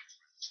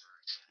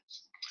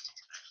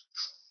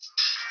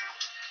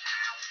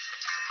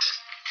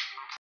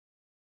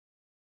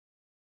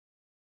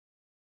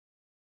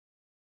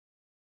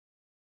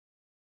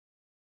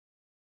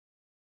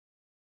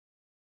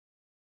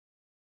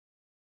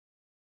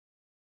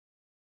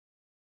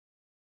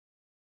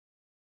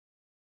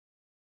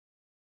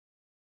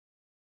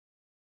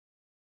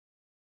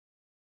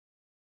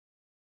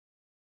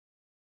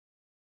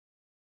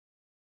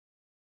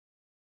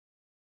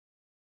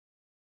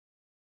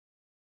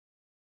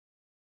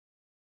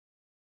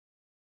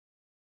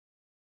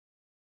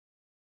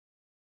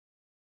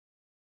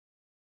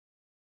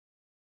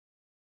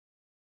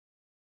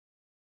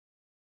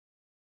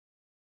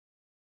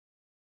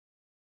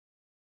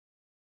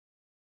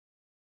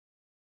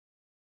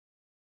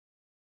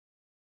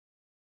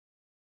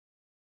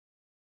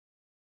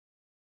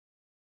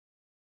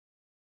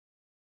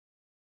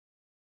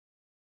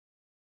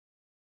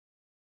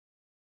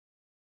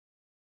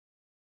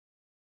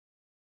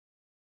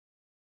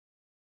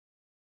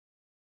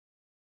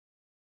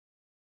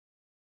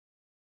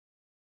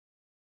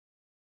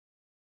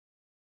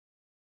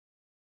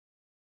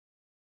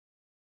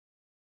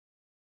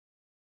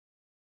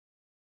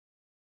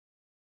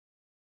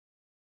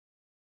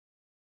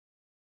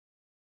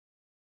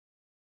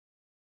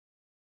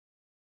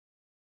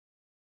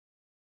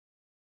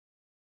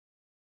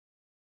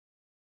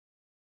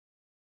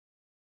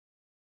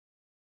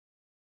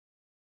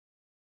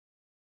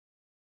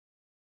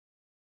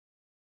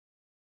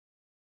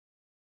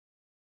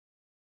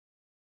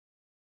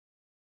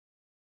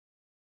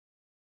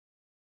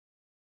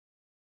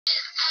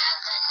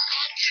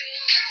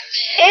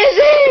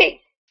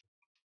 Izzy!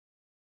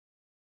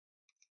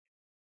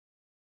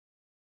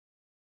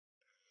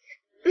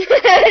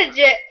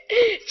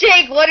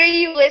 Jake, what are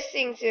you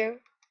listening to?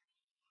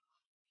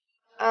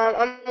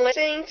 I'm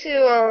listening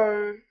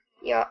to,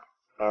 yeah,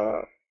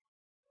 uh,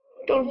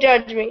 don't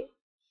judge me.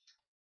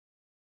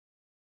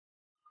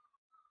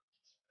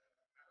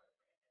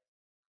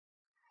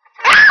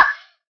 Ah!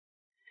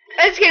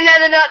 That's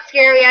gonna not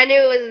scare me. I knew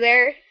it was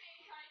there.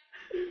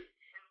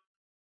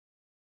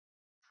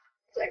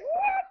 It's like,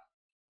 what?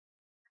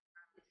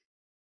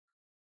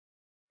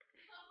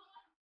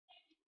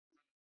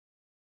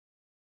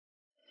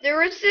 There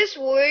was this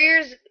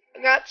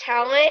Got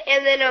Talent,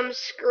 and then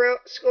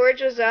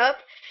Scourge was up,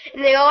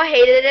 and they all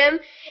hated him,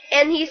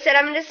 and he said,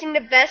 "I'm gonna sing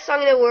the best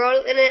song in the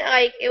world," and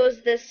it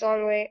was this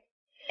song, wait,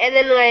 and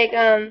then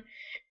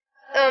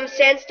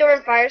Sandstorm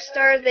and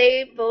Firestar,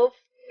 they both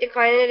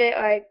declined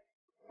it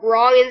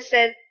wrong and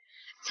said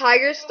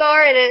Tiger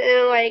Star,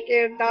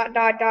 and dot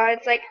dot dot.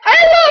 It's like, I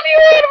love you,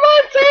 Hannah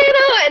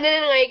Montana, and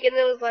then and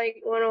it was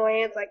went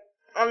away. It's like,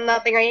 I'm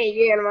nothing. I hate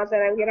you, Hannah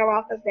Montana. Get him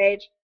off the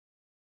stage.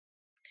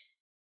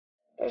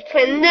 I was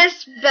playing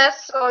this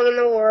best song in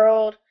the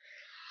world.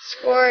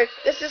 Scourge.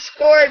 This is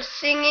Scourge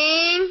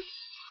singing.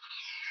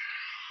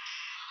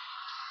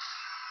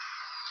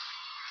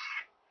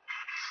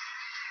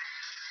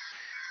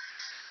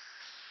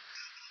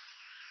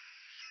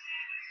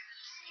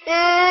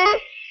 Mm.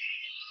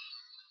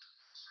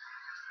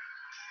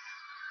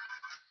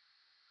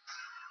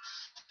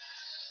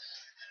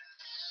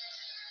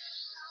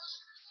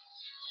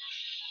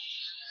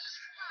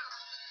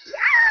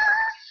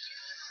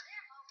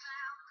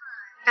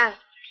 Ah.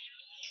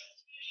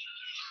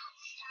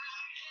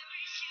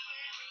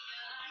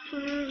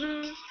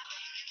 Mm-hmm.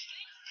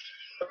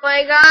 Oh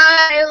my God,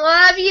 I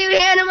love you,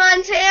 Hannah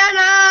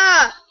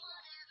Montana.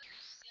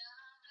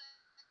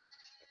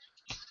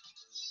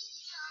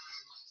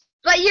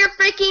 But you're a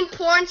freaking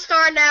porn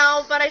star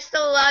now, but I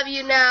still love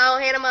you now,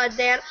 Hannah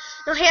Montana.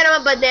 No,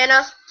 Hannah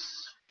Banana.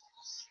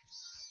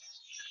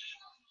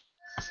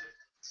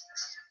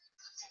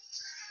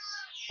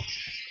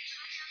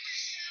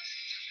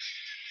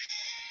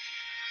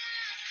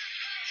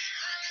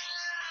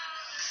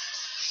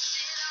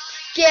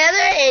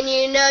 Together, and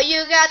you know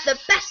you got the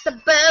best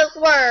of both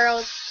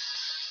worlds.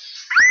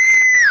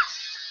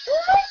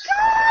 Oh my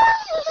God,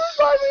 this is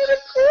my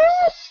favorite.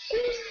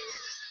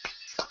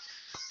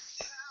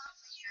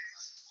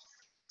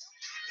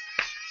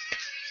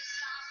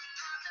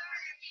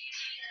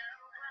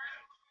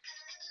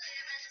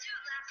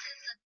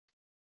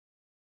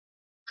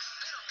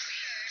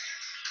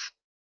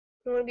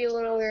 It would be a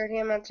little weird,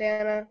 Hannah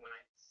Montana.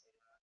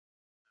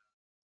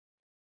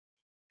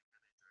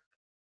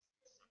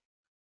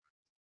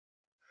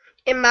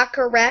 Am I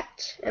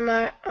correct? Am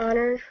I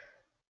honored?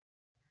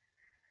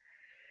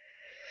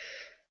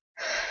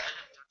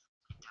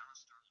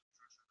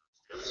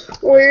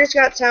 Warriors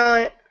Got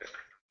Talent.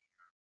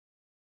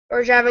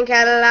 We're driving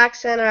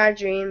Cadillacs in our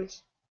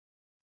dreams.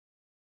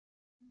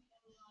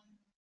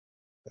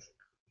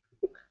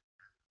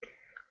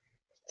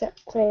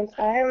 Playing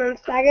 5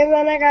 seconds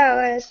on the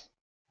goes.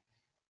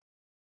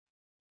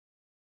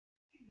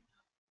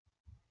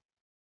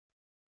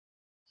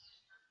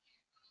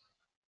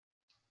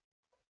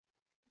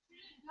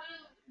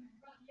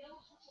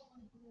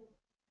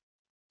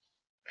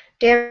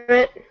 Damn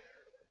it.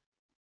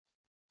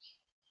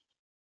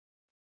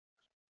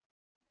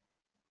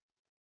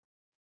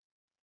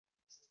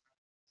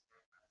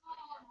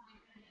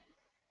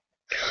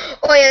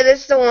 Oh yeah,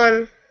 this is the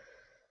one.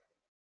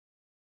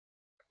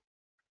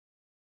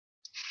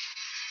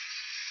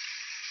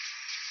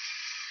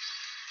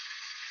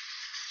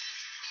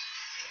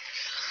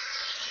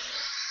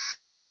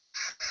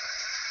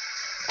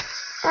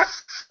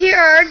 Here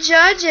are our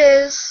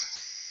judges.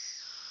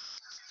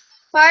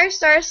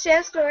 Firestar,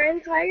 Sandstorm,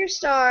 and Tiger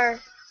Star.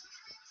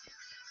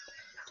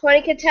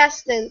 20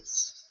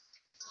 contestants.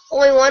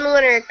 Only one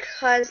winner,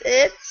 cause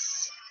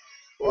it's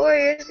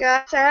Warriors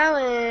Got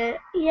Talent.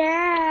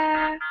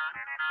 Yeah.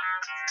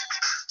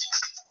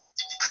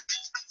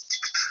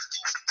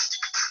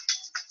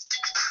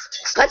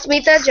 Let's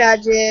meet the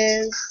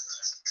judges.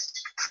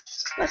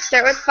 Let's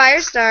start with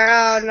Firestar.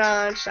 Oh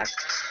no, it sucks.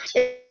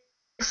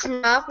 It's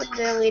not with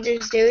the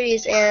leader's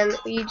duties, and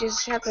you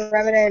just have to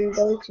rub it in,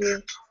 don't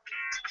you?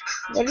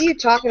 What are you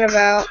talking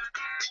about?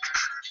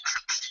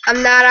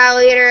 I'm not our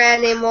leader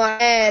anymore,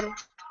 Ed.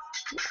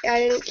 I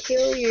didn't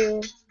kill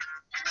you.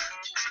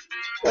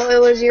 Well, it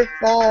was your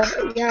fault.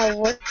 Yeah,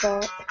 what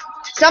fault?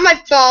 It's not my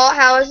fault.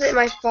 How is it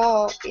my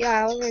fault?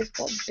 Yeah, it was my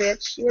fault,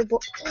 bitch. You were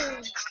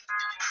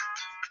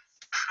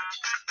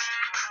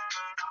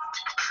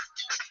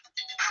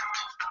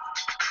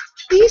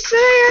Be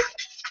sick.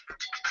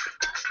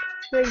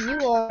 No,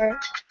 you are.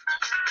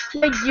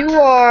 No, you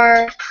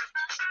are.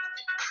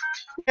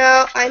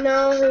 No, I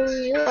know who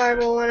you are,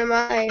 but what am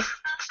I?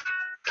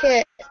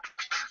 Kid.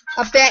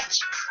 A bitch.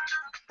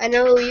 I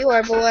know who you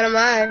are, but what am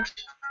I?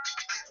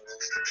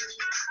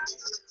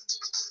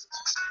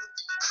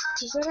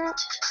 Is it a,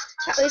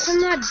 at least I'm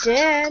not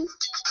dead.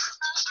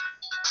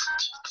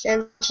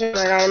 And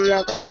I'm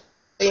not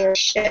gonna your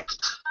shit.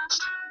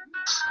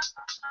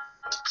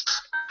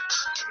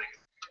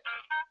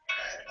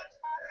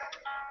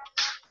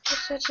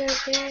 You're such a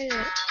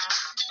bitch.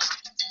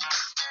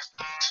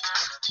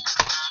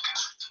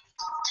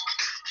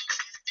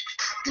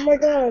 Oh my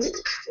god.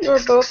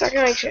 We're both acting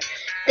like shit.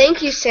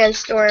 Thank you,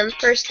 Sandstorm.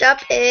 First up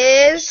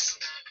is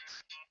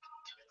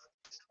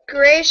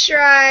Gray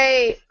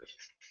Stripe.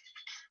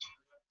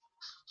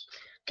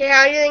 Okay,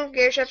 how do you think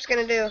Gray Stripe's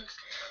gonna do?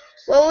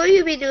 What will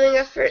you be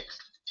doing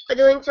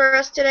for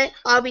us today?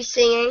 I'll be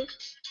singing.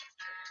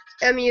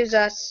 Amuse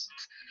us.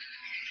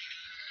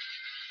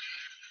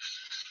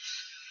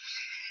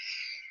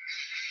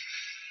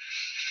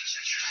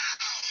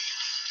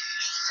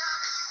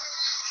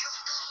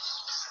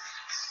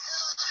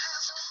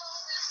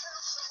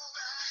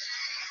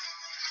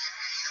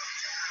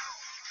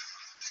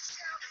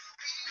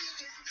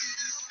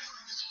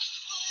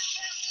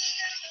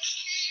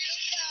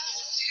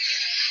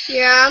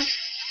 Yeah.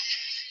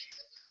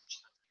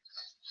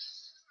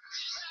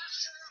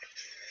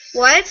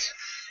 What?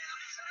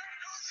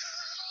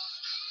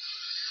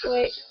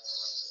 Wait.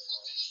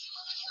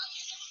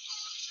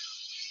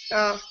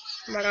 Oh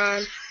my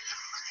god.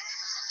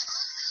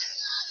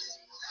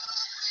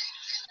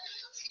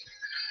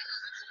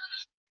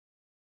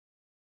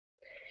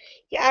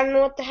 Yeah, I don't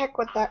know what the heck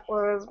what that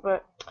was,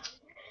 but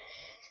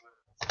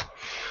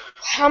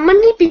how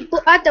many people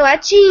are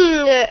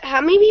watching?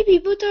 How many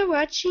people are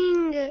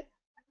watching?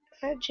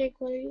 Jake,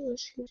 what are you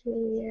listening to?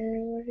 Yeah,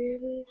 what are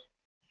you?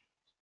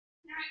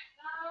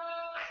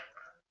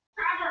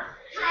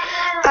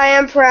 I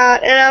am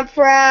proud, and I'm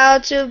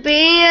proud to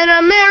be an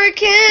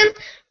American.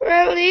 Or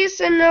at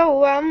least I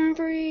know I'm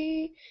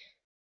free.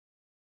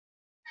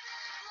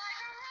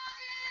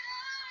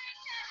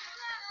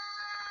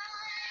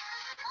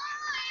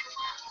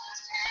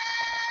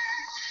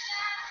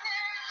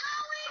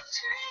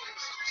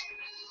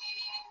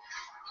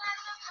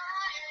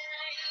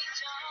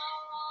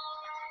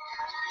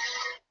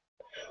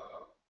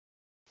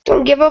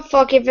 Don't give a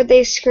fuck if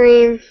they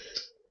scream.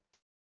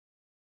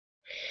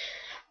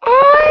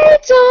 I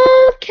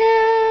don't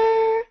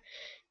care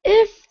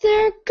if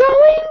they're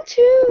going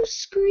to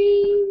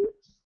scream.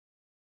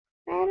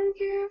 I don't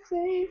care if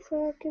they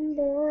fucking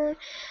burn.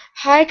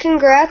 Hi,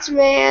 congrats,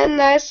 man.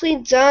 Nicely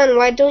done.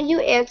 Why don't you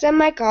answer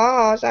my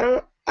calls? I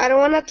don't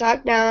want to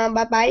talk now.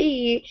 Bye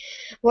bye.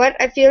 What?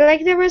 I feel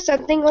like there was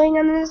something going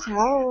on in this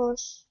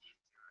house.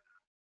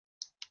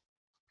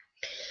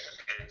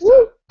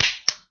 Woo.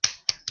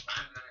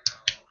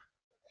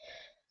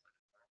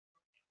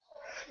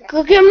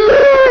 Go get more.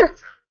 Oh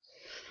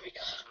my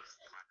god.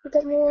 Look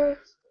at more.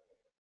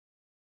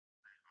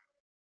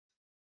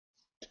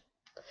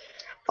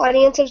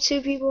 Audience of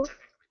 2 people.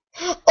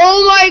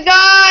 Oh my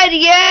god.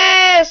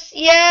 Yes.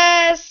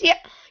 Yes. Yeah.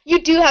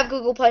 You do have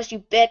Google Plus, you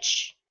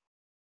bitch.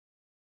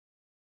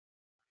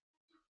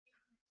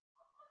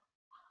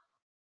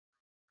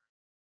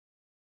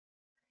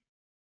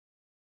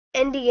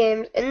 Indie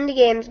games, indie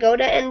games, go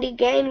to indie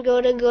games, go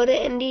to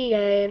indie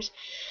games.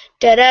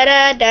 Da da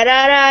da da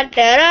da da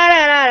da da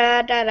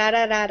da da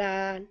da da da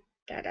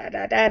da da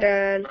da da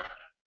da.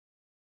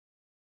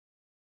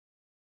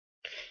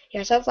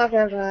 Yes, I'm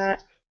fucking for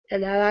that.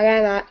 And how I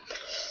got that.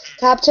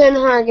 Top 10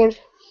 horror games.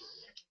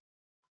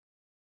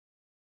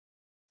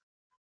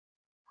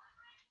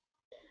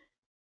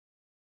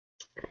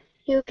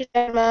 You can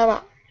say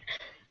mama.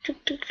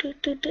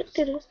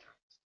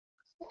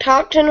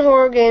 Top 10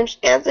 horror games.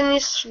 Anthony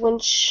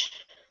Swinch.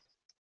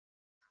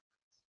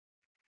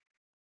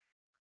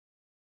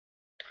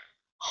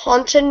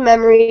 Haunted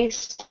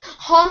memories.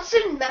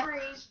 Haunted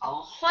memories.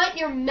 I'll hunt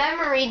your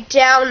memory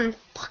down and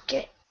fuck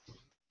it.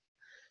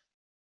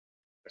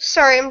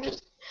 Sorry, I'm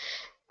just.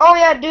 Oh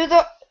yeah, do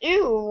the.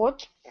 Ew,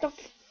 what the.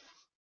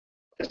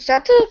 Is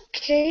that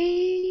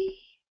okay?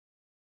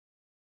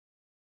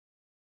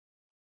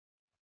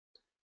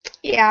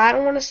 Yeah, I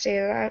don't want to say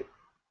that.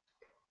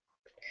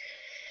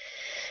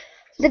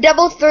 The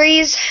double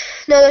threes.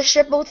 No, the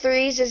triple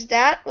threes. Is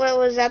that what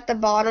was at the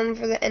bottom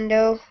for the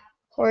Endo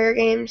horror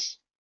games?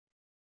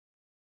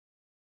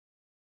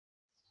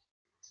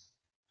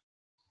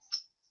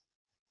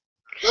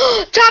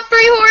 Top 3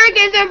 horror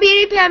games on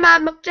Beauty Pam.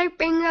 I'm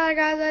typing like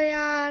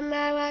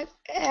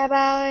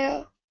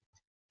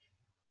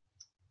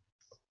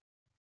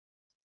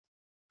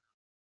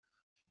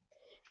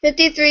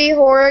 53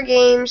 horror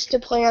games to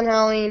play on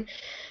Halloween.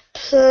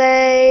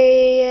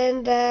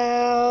 Playing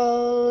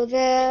thou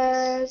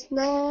this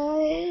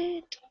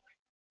night.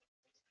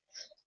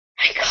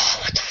 My god,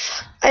 what the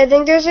fuck? I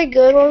think there's a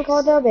good one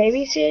called the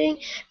babysitting.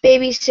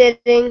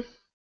 Babysitting.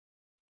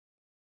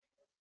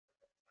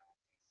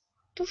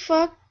 The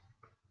fuck?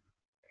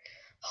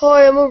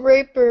 Hi, I'm a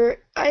raper.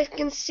 I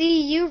can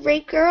see you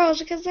rape girls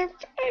because they're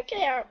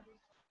fucking.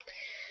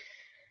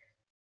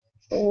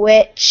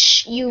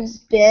 Witch, you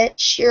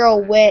bitch. You're a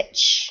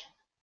witch.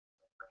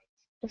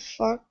 The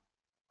fuck?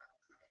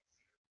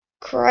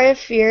 Cry of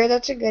Fear,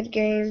 that's a good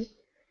game.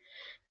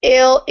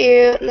 Ew,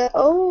 no,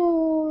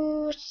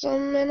 oh,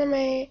 some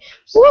anime.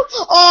 Woo!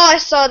 Oh, I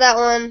saw that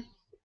one.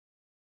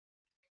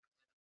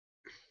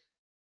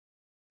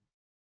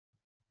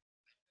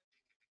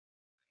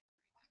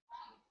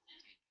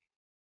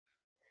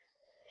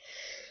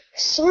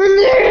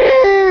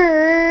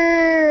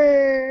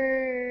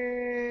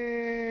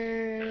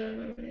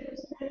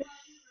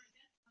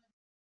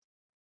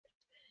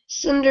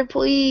 Cinder,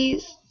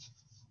 please.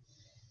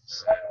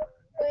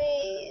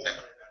 Please.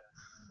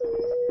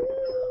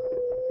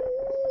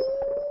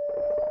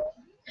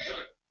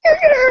 You're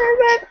gonna hurt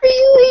my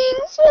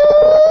feelings.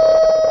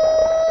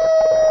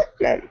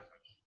 No,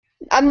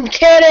 I'm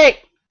kidding.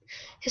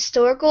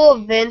 Historical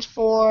event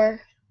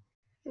for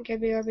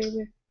KBR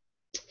baby.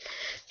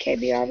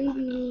 KBR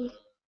baby.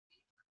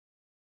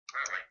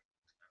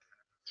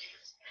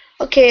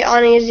 Okay,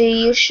 Uneasy,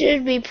 you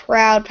should be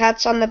proud.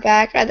 Pats on the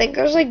back. I think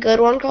there's a good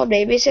one called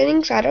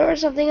Babysitting Shadow or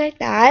something like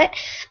that.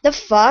 The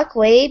fuck?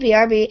 Wait,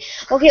 BRB.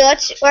 Okay,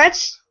 let's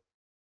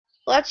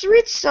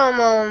read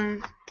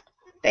some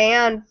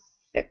band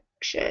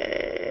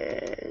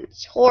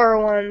Instructions.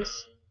 Horror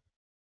ones.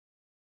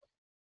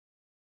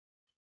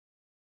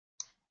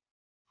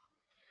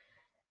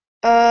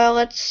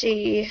 Let's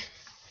see.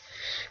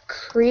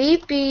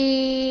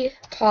 Creepy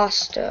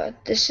pasta.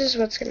 This is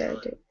what's gonna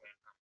do.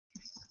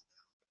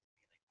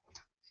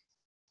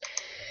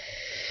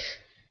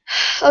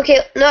 Okay,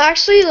 no,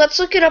 actually, let's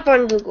look it up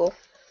on Google.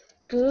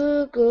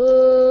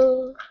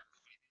 Google.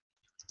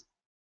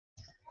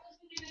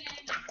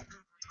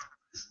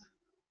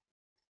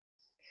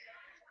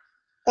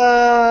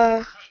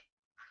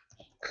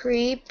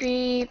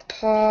 Creepy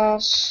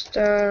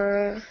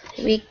pasta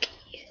week.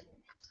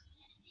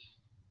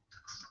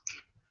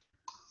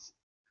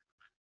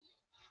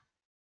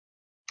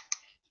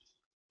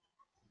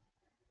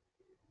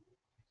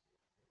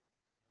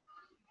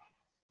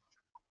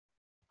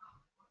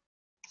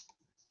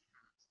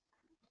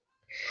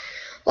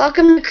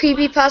 Welcome to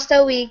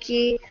Creepypasta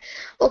Wiki.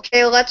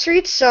 Okay, let's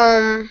read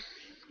some.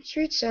 Let's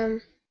read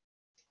some.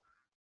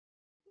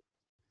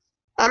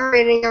 I'm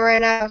reading it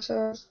right now,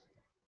 so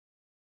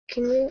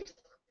can you?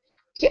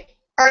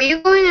 Are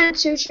you going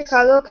into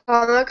Chicago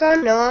Comic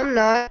Con? No, I'm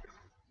not.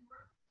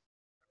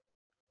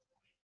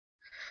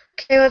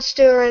 Okay, let's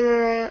do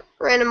a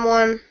random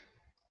one.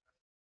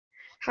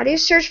 How do you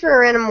search for a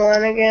random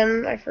one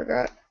again? I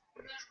forgot.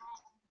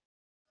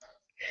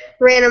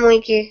 Random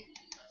wiki.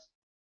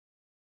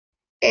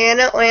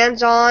 And it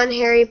lands on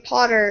Harry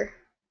Potter.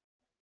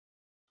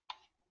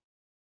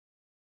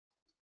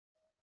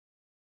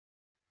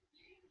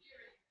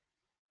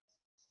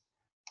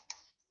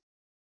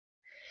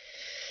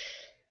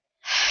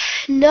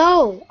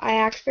 No, I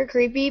asked for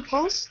creepy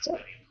pasta.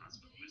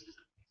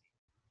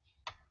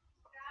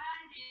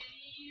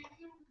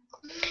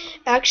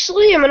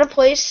 Actually, I'm gonna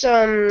play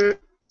some.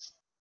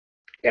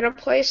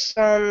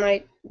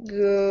 Like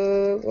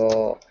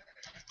Google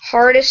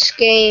hardest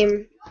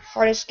game.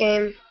 Hardest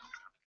game.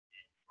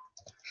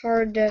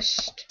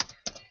 Hardest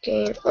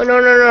game. Oh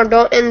no!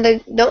 Don't end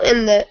the. Don't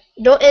end it.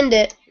 Don't end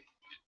it.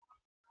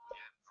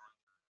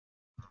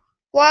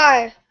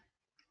 Why?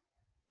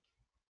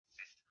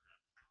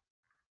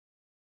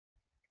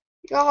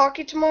 You got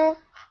hockey tomorrow?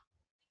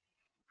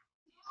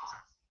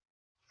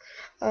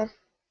 Oh.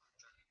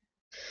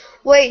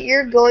 Wait,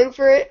 you're going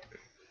for it?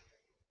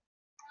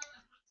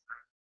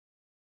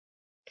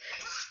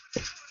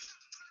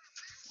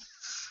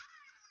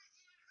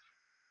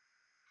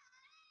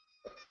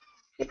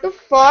 What the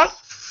fuck?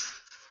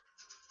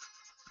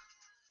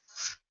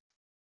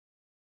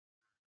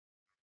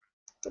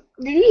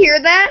 Did you hear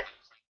that?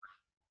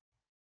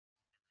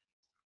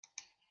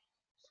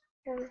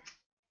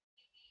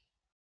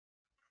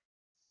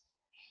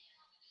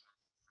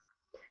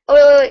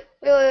 Oh, wait,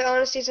 I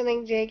want to see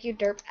something, Jake, you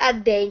derp.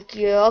 Thank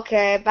you.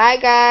 Okay, bye,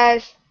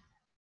 guys.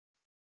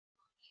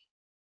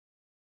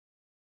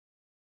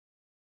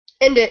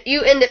 End it.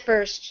 You end it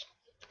first.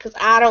 Because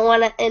I don't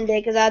want to end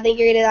it, because I think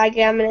you're going to like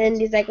it. I'm going to end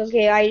it. He's like,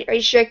 okay, I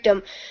restrict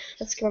him.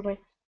 Let's go, boy.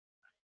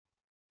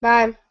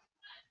 Bye.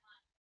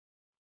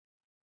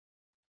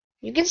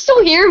 You can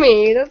still hear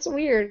me. That's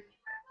weird.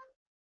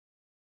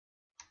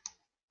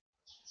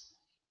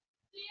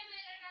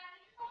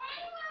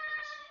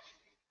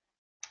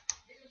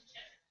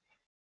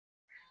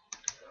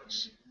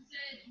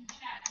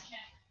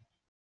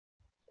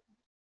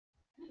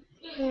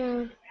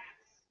 Yeah.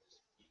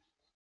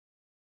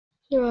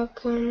 You're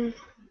welcome.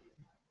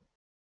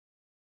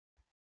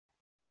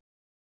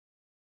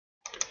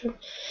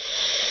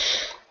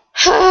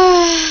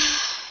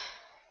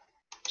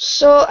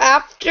 So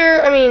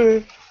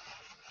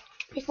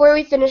before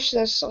we finish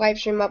this live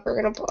stream up,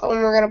 we're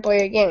gonna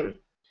play a game.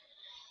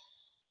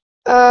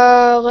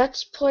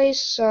 Let's play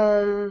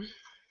some.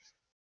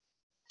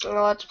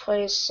 Let's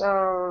play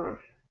some.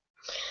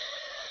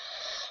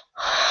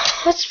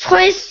 Let's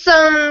play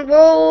some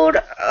old.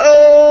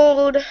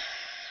 I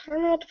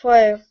don't know what to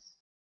play. I'm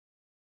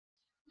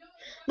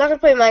not gonna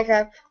play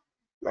Minecraft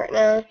right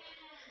now.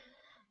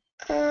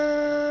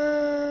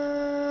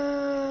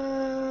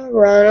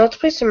 Run. Let's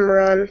play some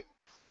Run.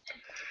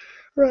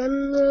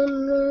 Run,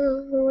 run,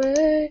 run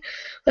away.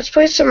 Let's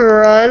play some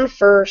Run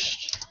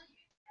first.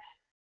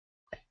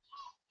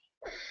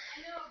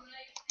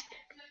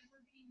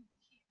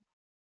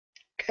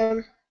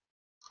 Okay.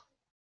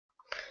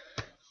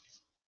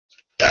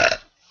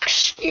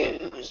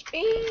 Excuse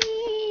me.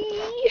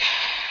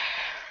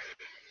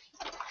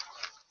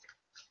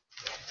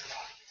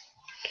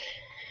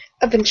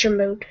 Adventure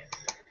mode.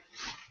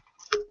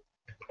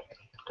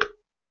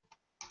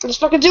 It's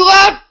fucking too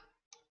loud!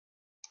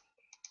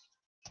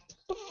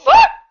 What the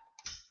fuck?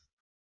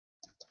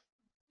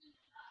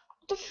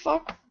 What the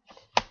fuck?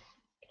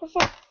 What the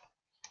fuck?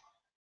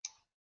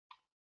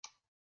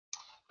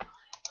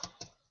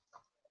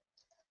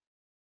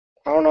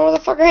 I don't know where the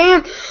fuck I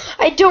am.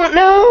 I don't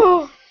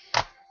know.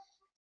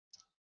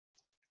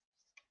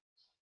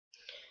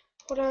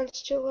 Hold on,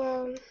 it's too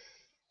loud.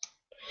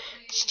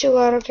 It's too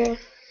loud, okay.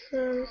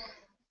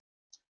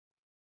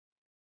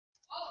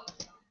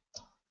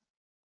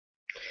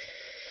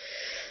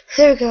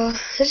 There we go.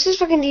 This is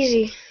fucking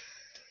easy.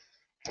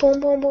 Boom,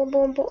 boom, boom,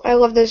 boom, boom. I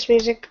love this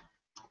music.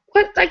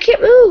 What? I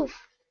can't move.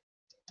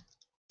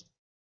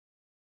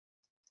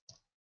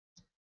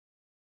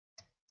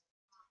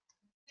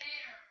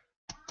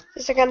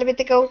 The second bit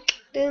to go.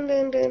 Dun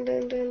dun dun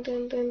dun dun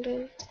dun dun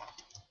dun.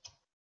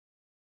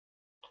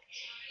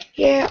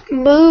 Yeah,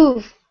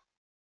 move.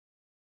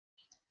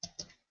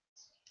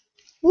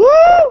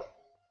 Woo!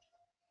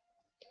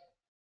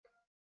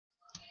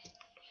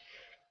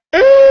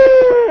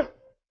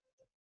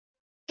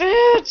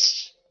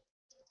 Bitch!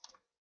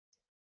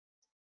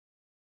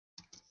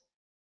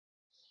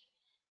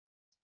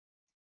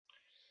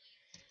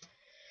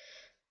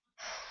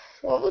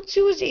 Level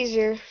 2 is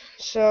easier,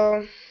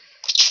 so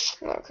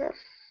okay.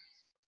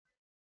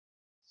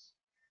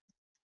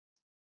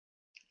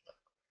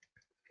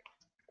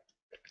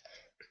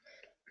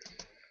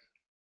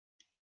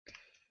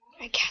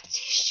 I can't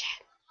see shit.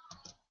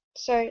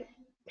 Sorry,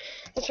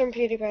 that's from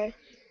PewDiePie.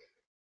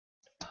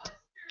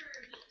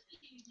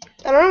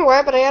 I don't know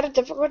why, but I had a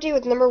difficulty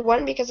with number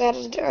 1 because I had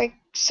to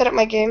set up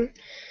my game.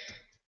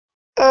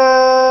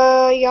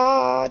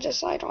 Yeah,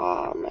 just like,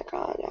 oh my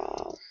god,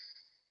 yeah.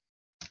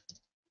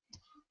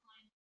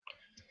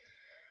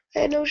 I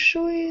had no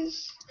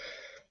choice.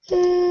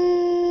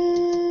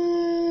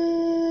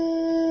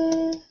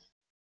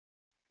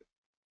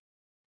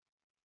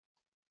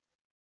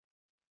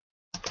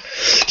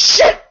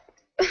 Shit!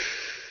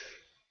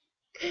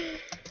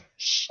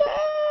 Shit!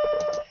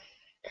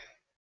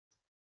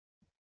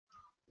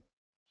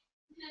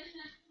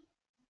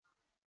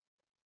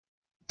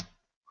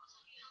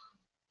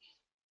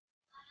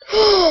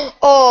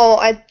 Oh,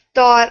 I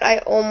thought I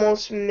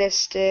almost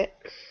missed it.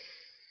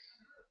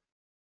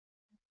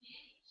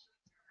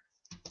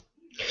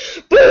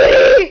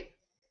 Booty!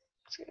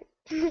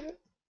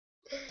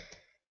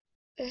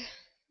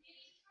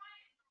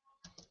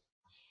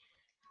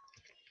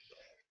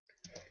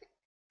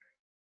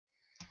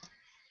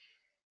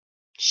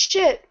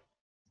 Shit.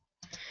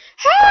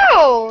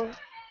 How?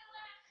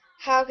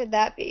 How could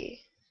that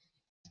be?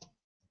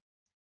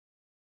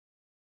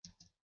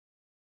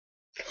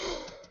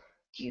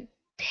 You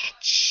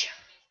bitch.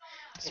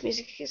 This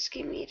music is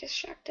getting me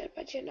distracted,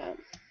 but you know.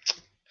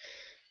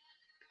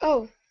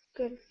 Oh,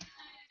 good.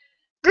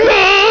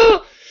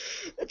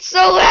 It's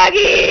so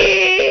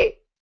laggy!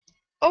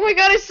 Oh my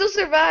god, I still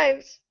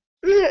survived.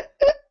 No!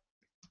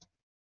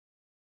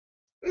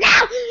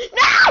 No!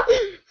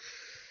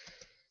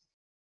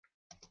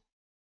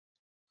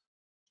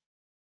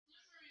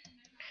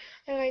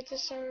 I like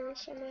this song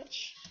so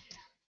much.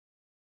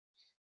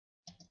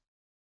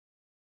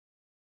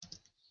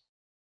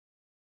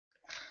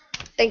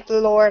 Thank the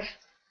Lord.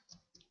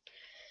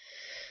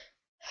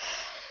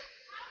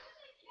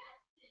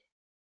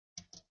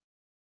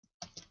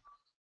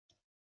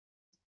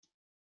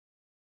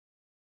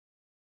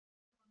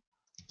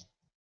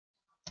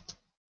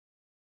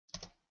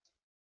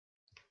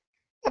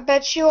 I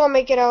bet you I'll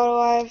make it out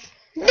alive.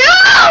 No!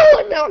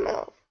 No,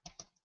 no.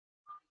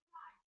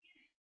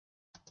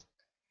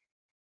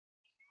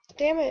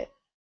 Damn it.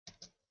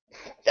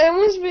 I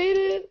almost made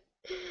it.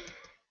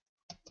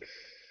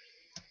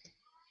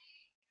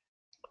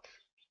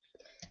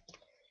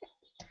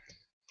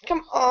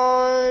 Come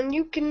on,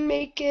 you can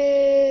make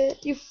it,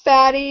 you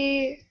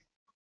fatty.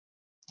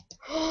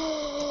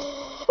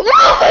 Oh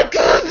my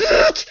god,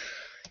 bitch!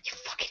 You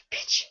fucking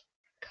bitch.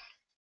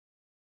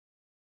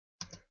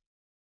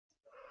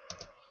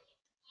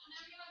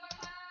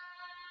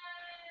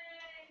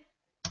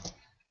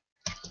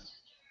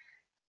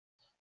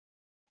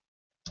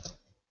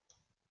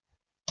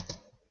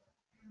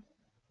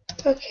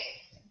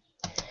 Okay.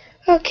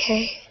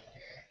 Okay.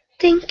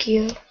 Thank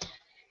you.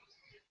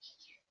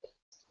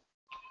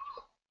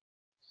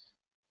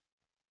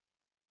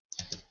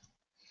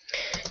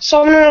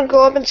 So I'm gonna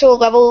go up until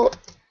level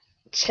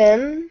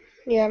 10.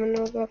 Yeah, I'm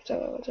gonna go up to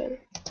level 10.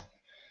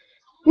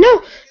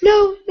 No!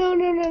 No! No,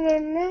 no, no, no,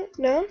 no,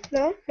 no,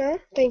 no, no.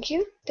 Thank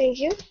you. Thank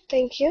you.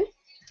 Thank you.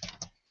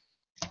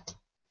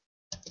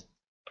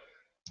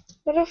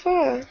 What the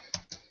fuck?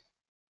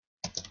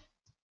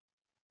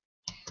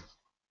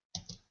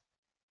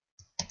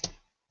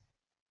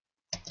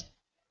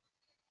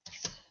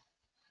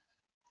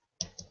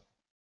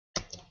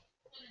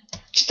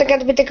 Just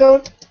a bit to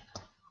go.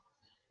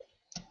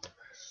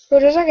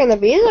 What is that gonna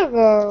be though?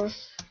 No!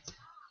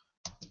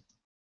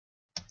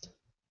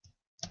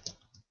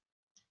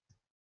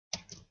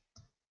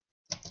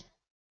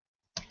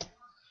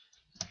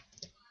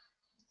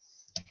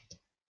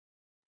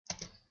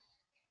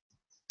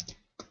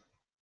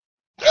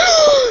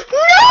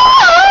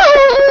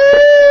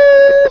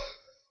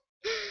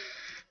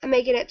 I'm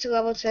making it to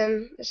level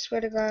 10. I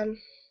swear to God.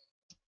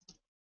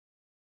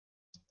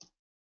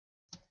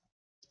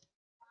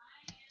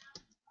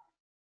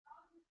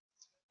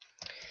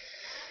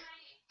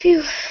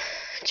 Phew.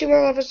 2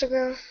 more levels to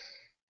go.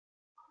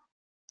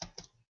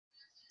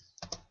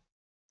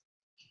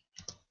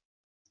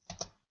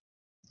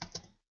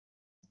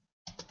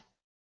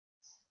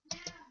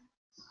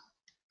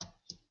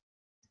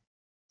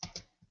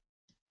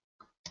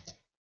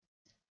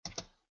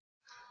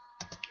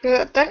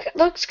 That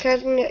looks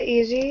kind of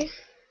easy.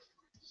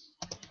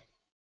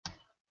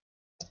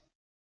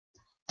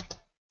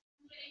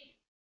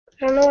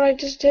 I don't know what I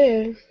just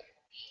did.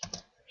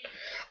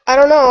 I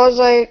don't know. I was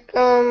like,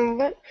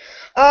 what?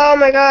 Oh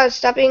my god,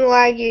 stop being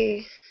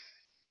laggy.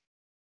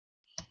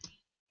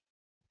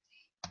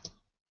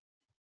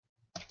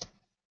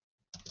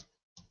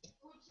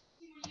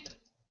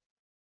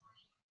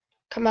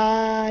 Come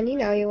on, you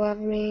know you love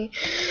me.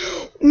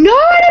 No,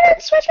 I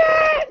didn't switch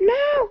it!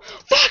 No!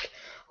 Fuck!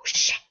 Oh,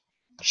 shit!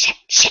 Shit,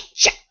 shit,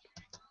 shit!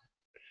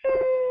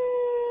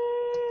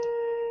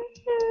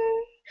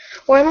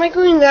 Why am I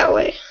going that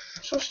way?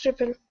 So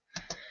stupid.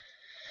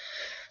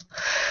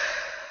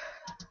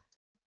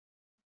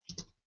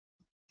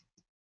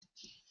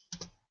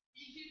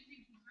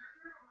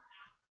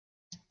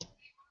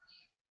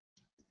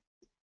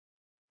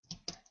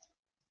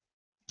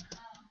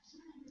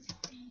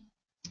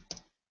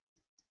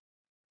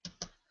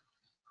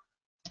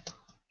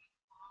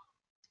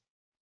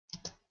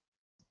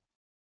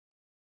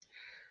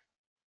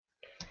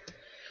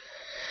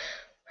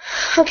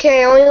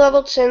 Okay, only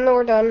level 10, then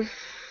we're done.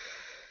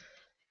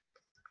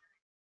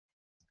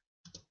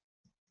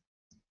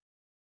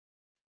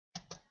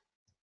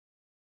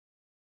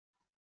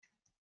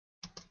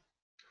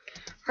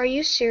 Are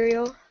you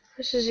cereal?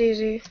 This is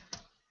easy.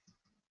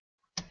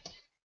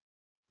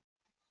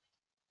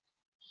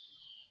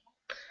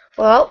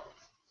 Well,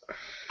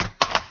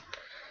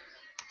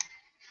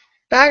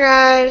 bye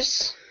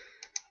guys.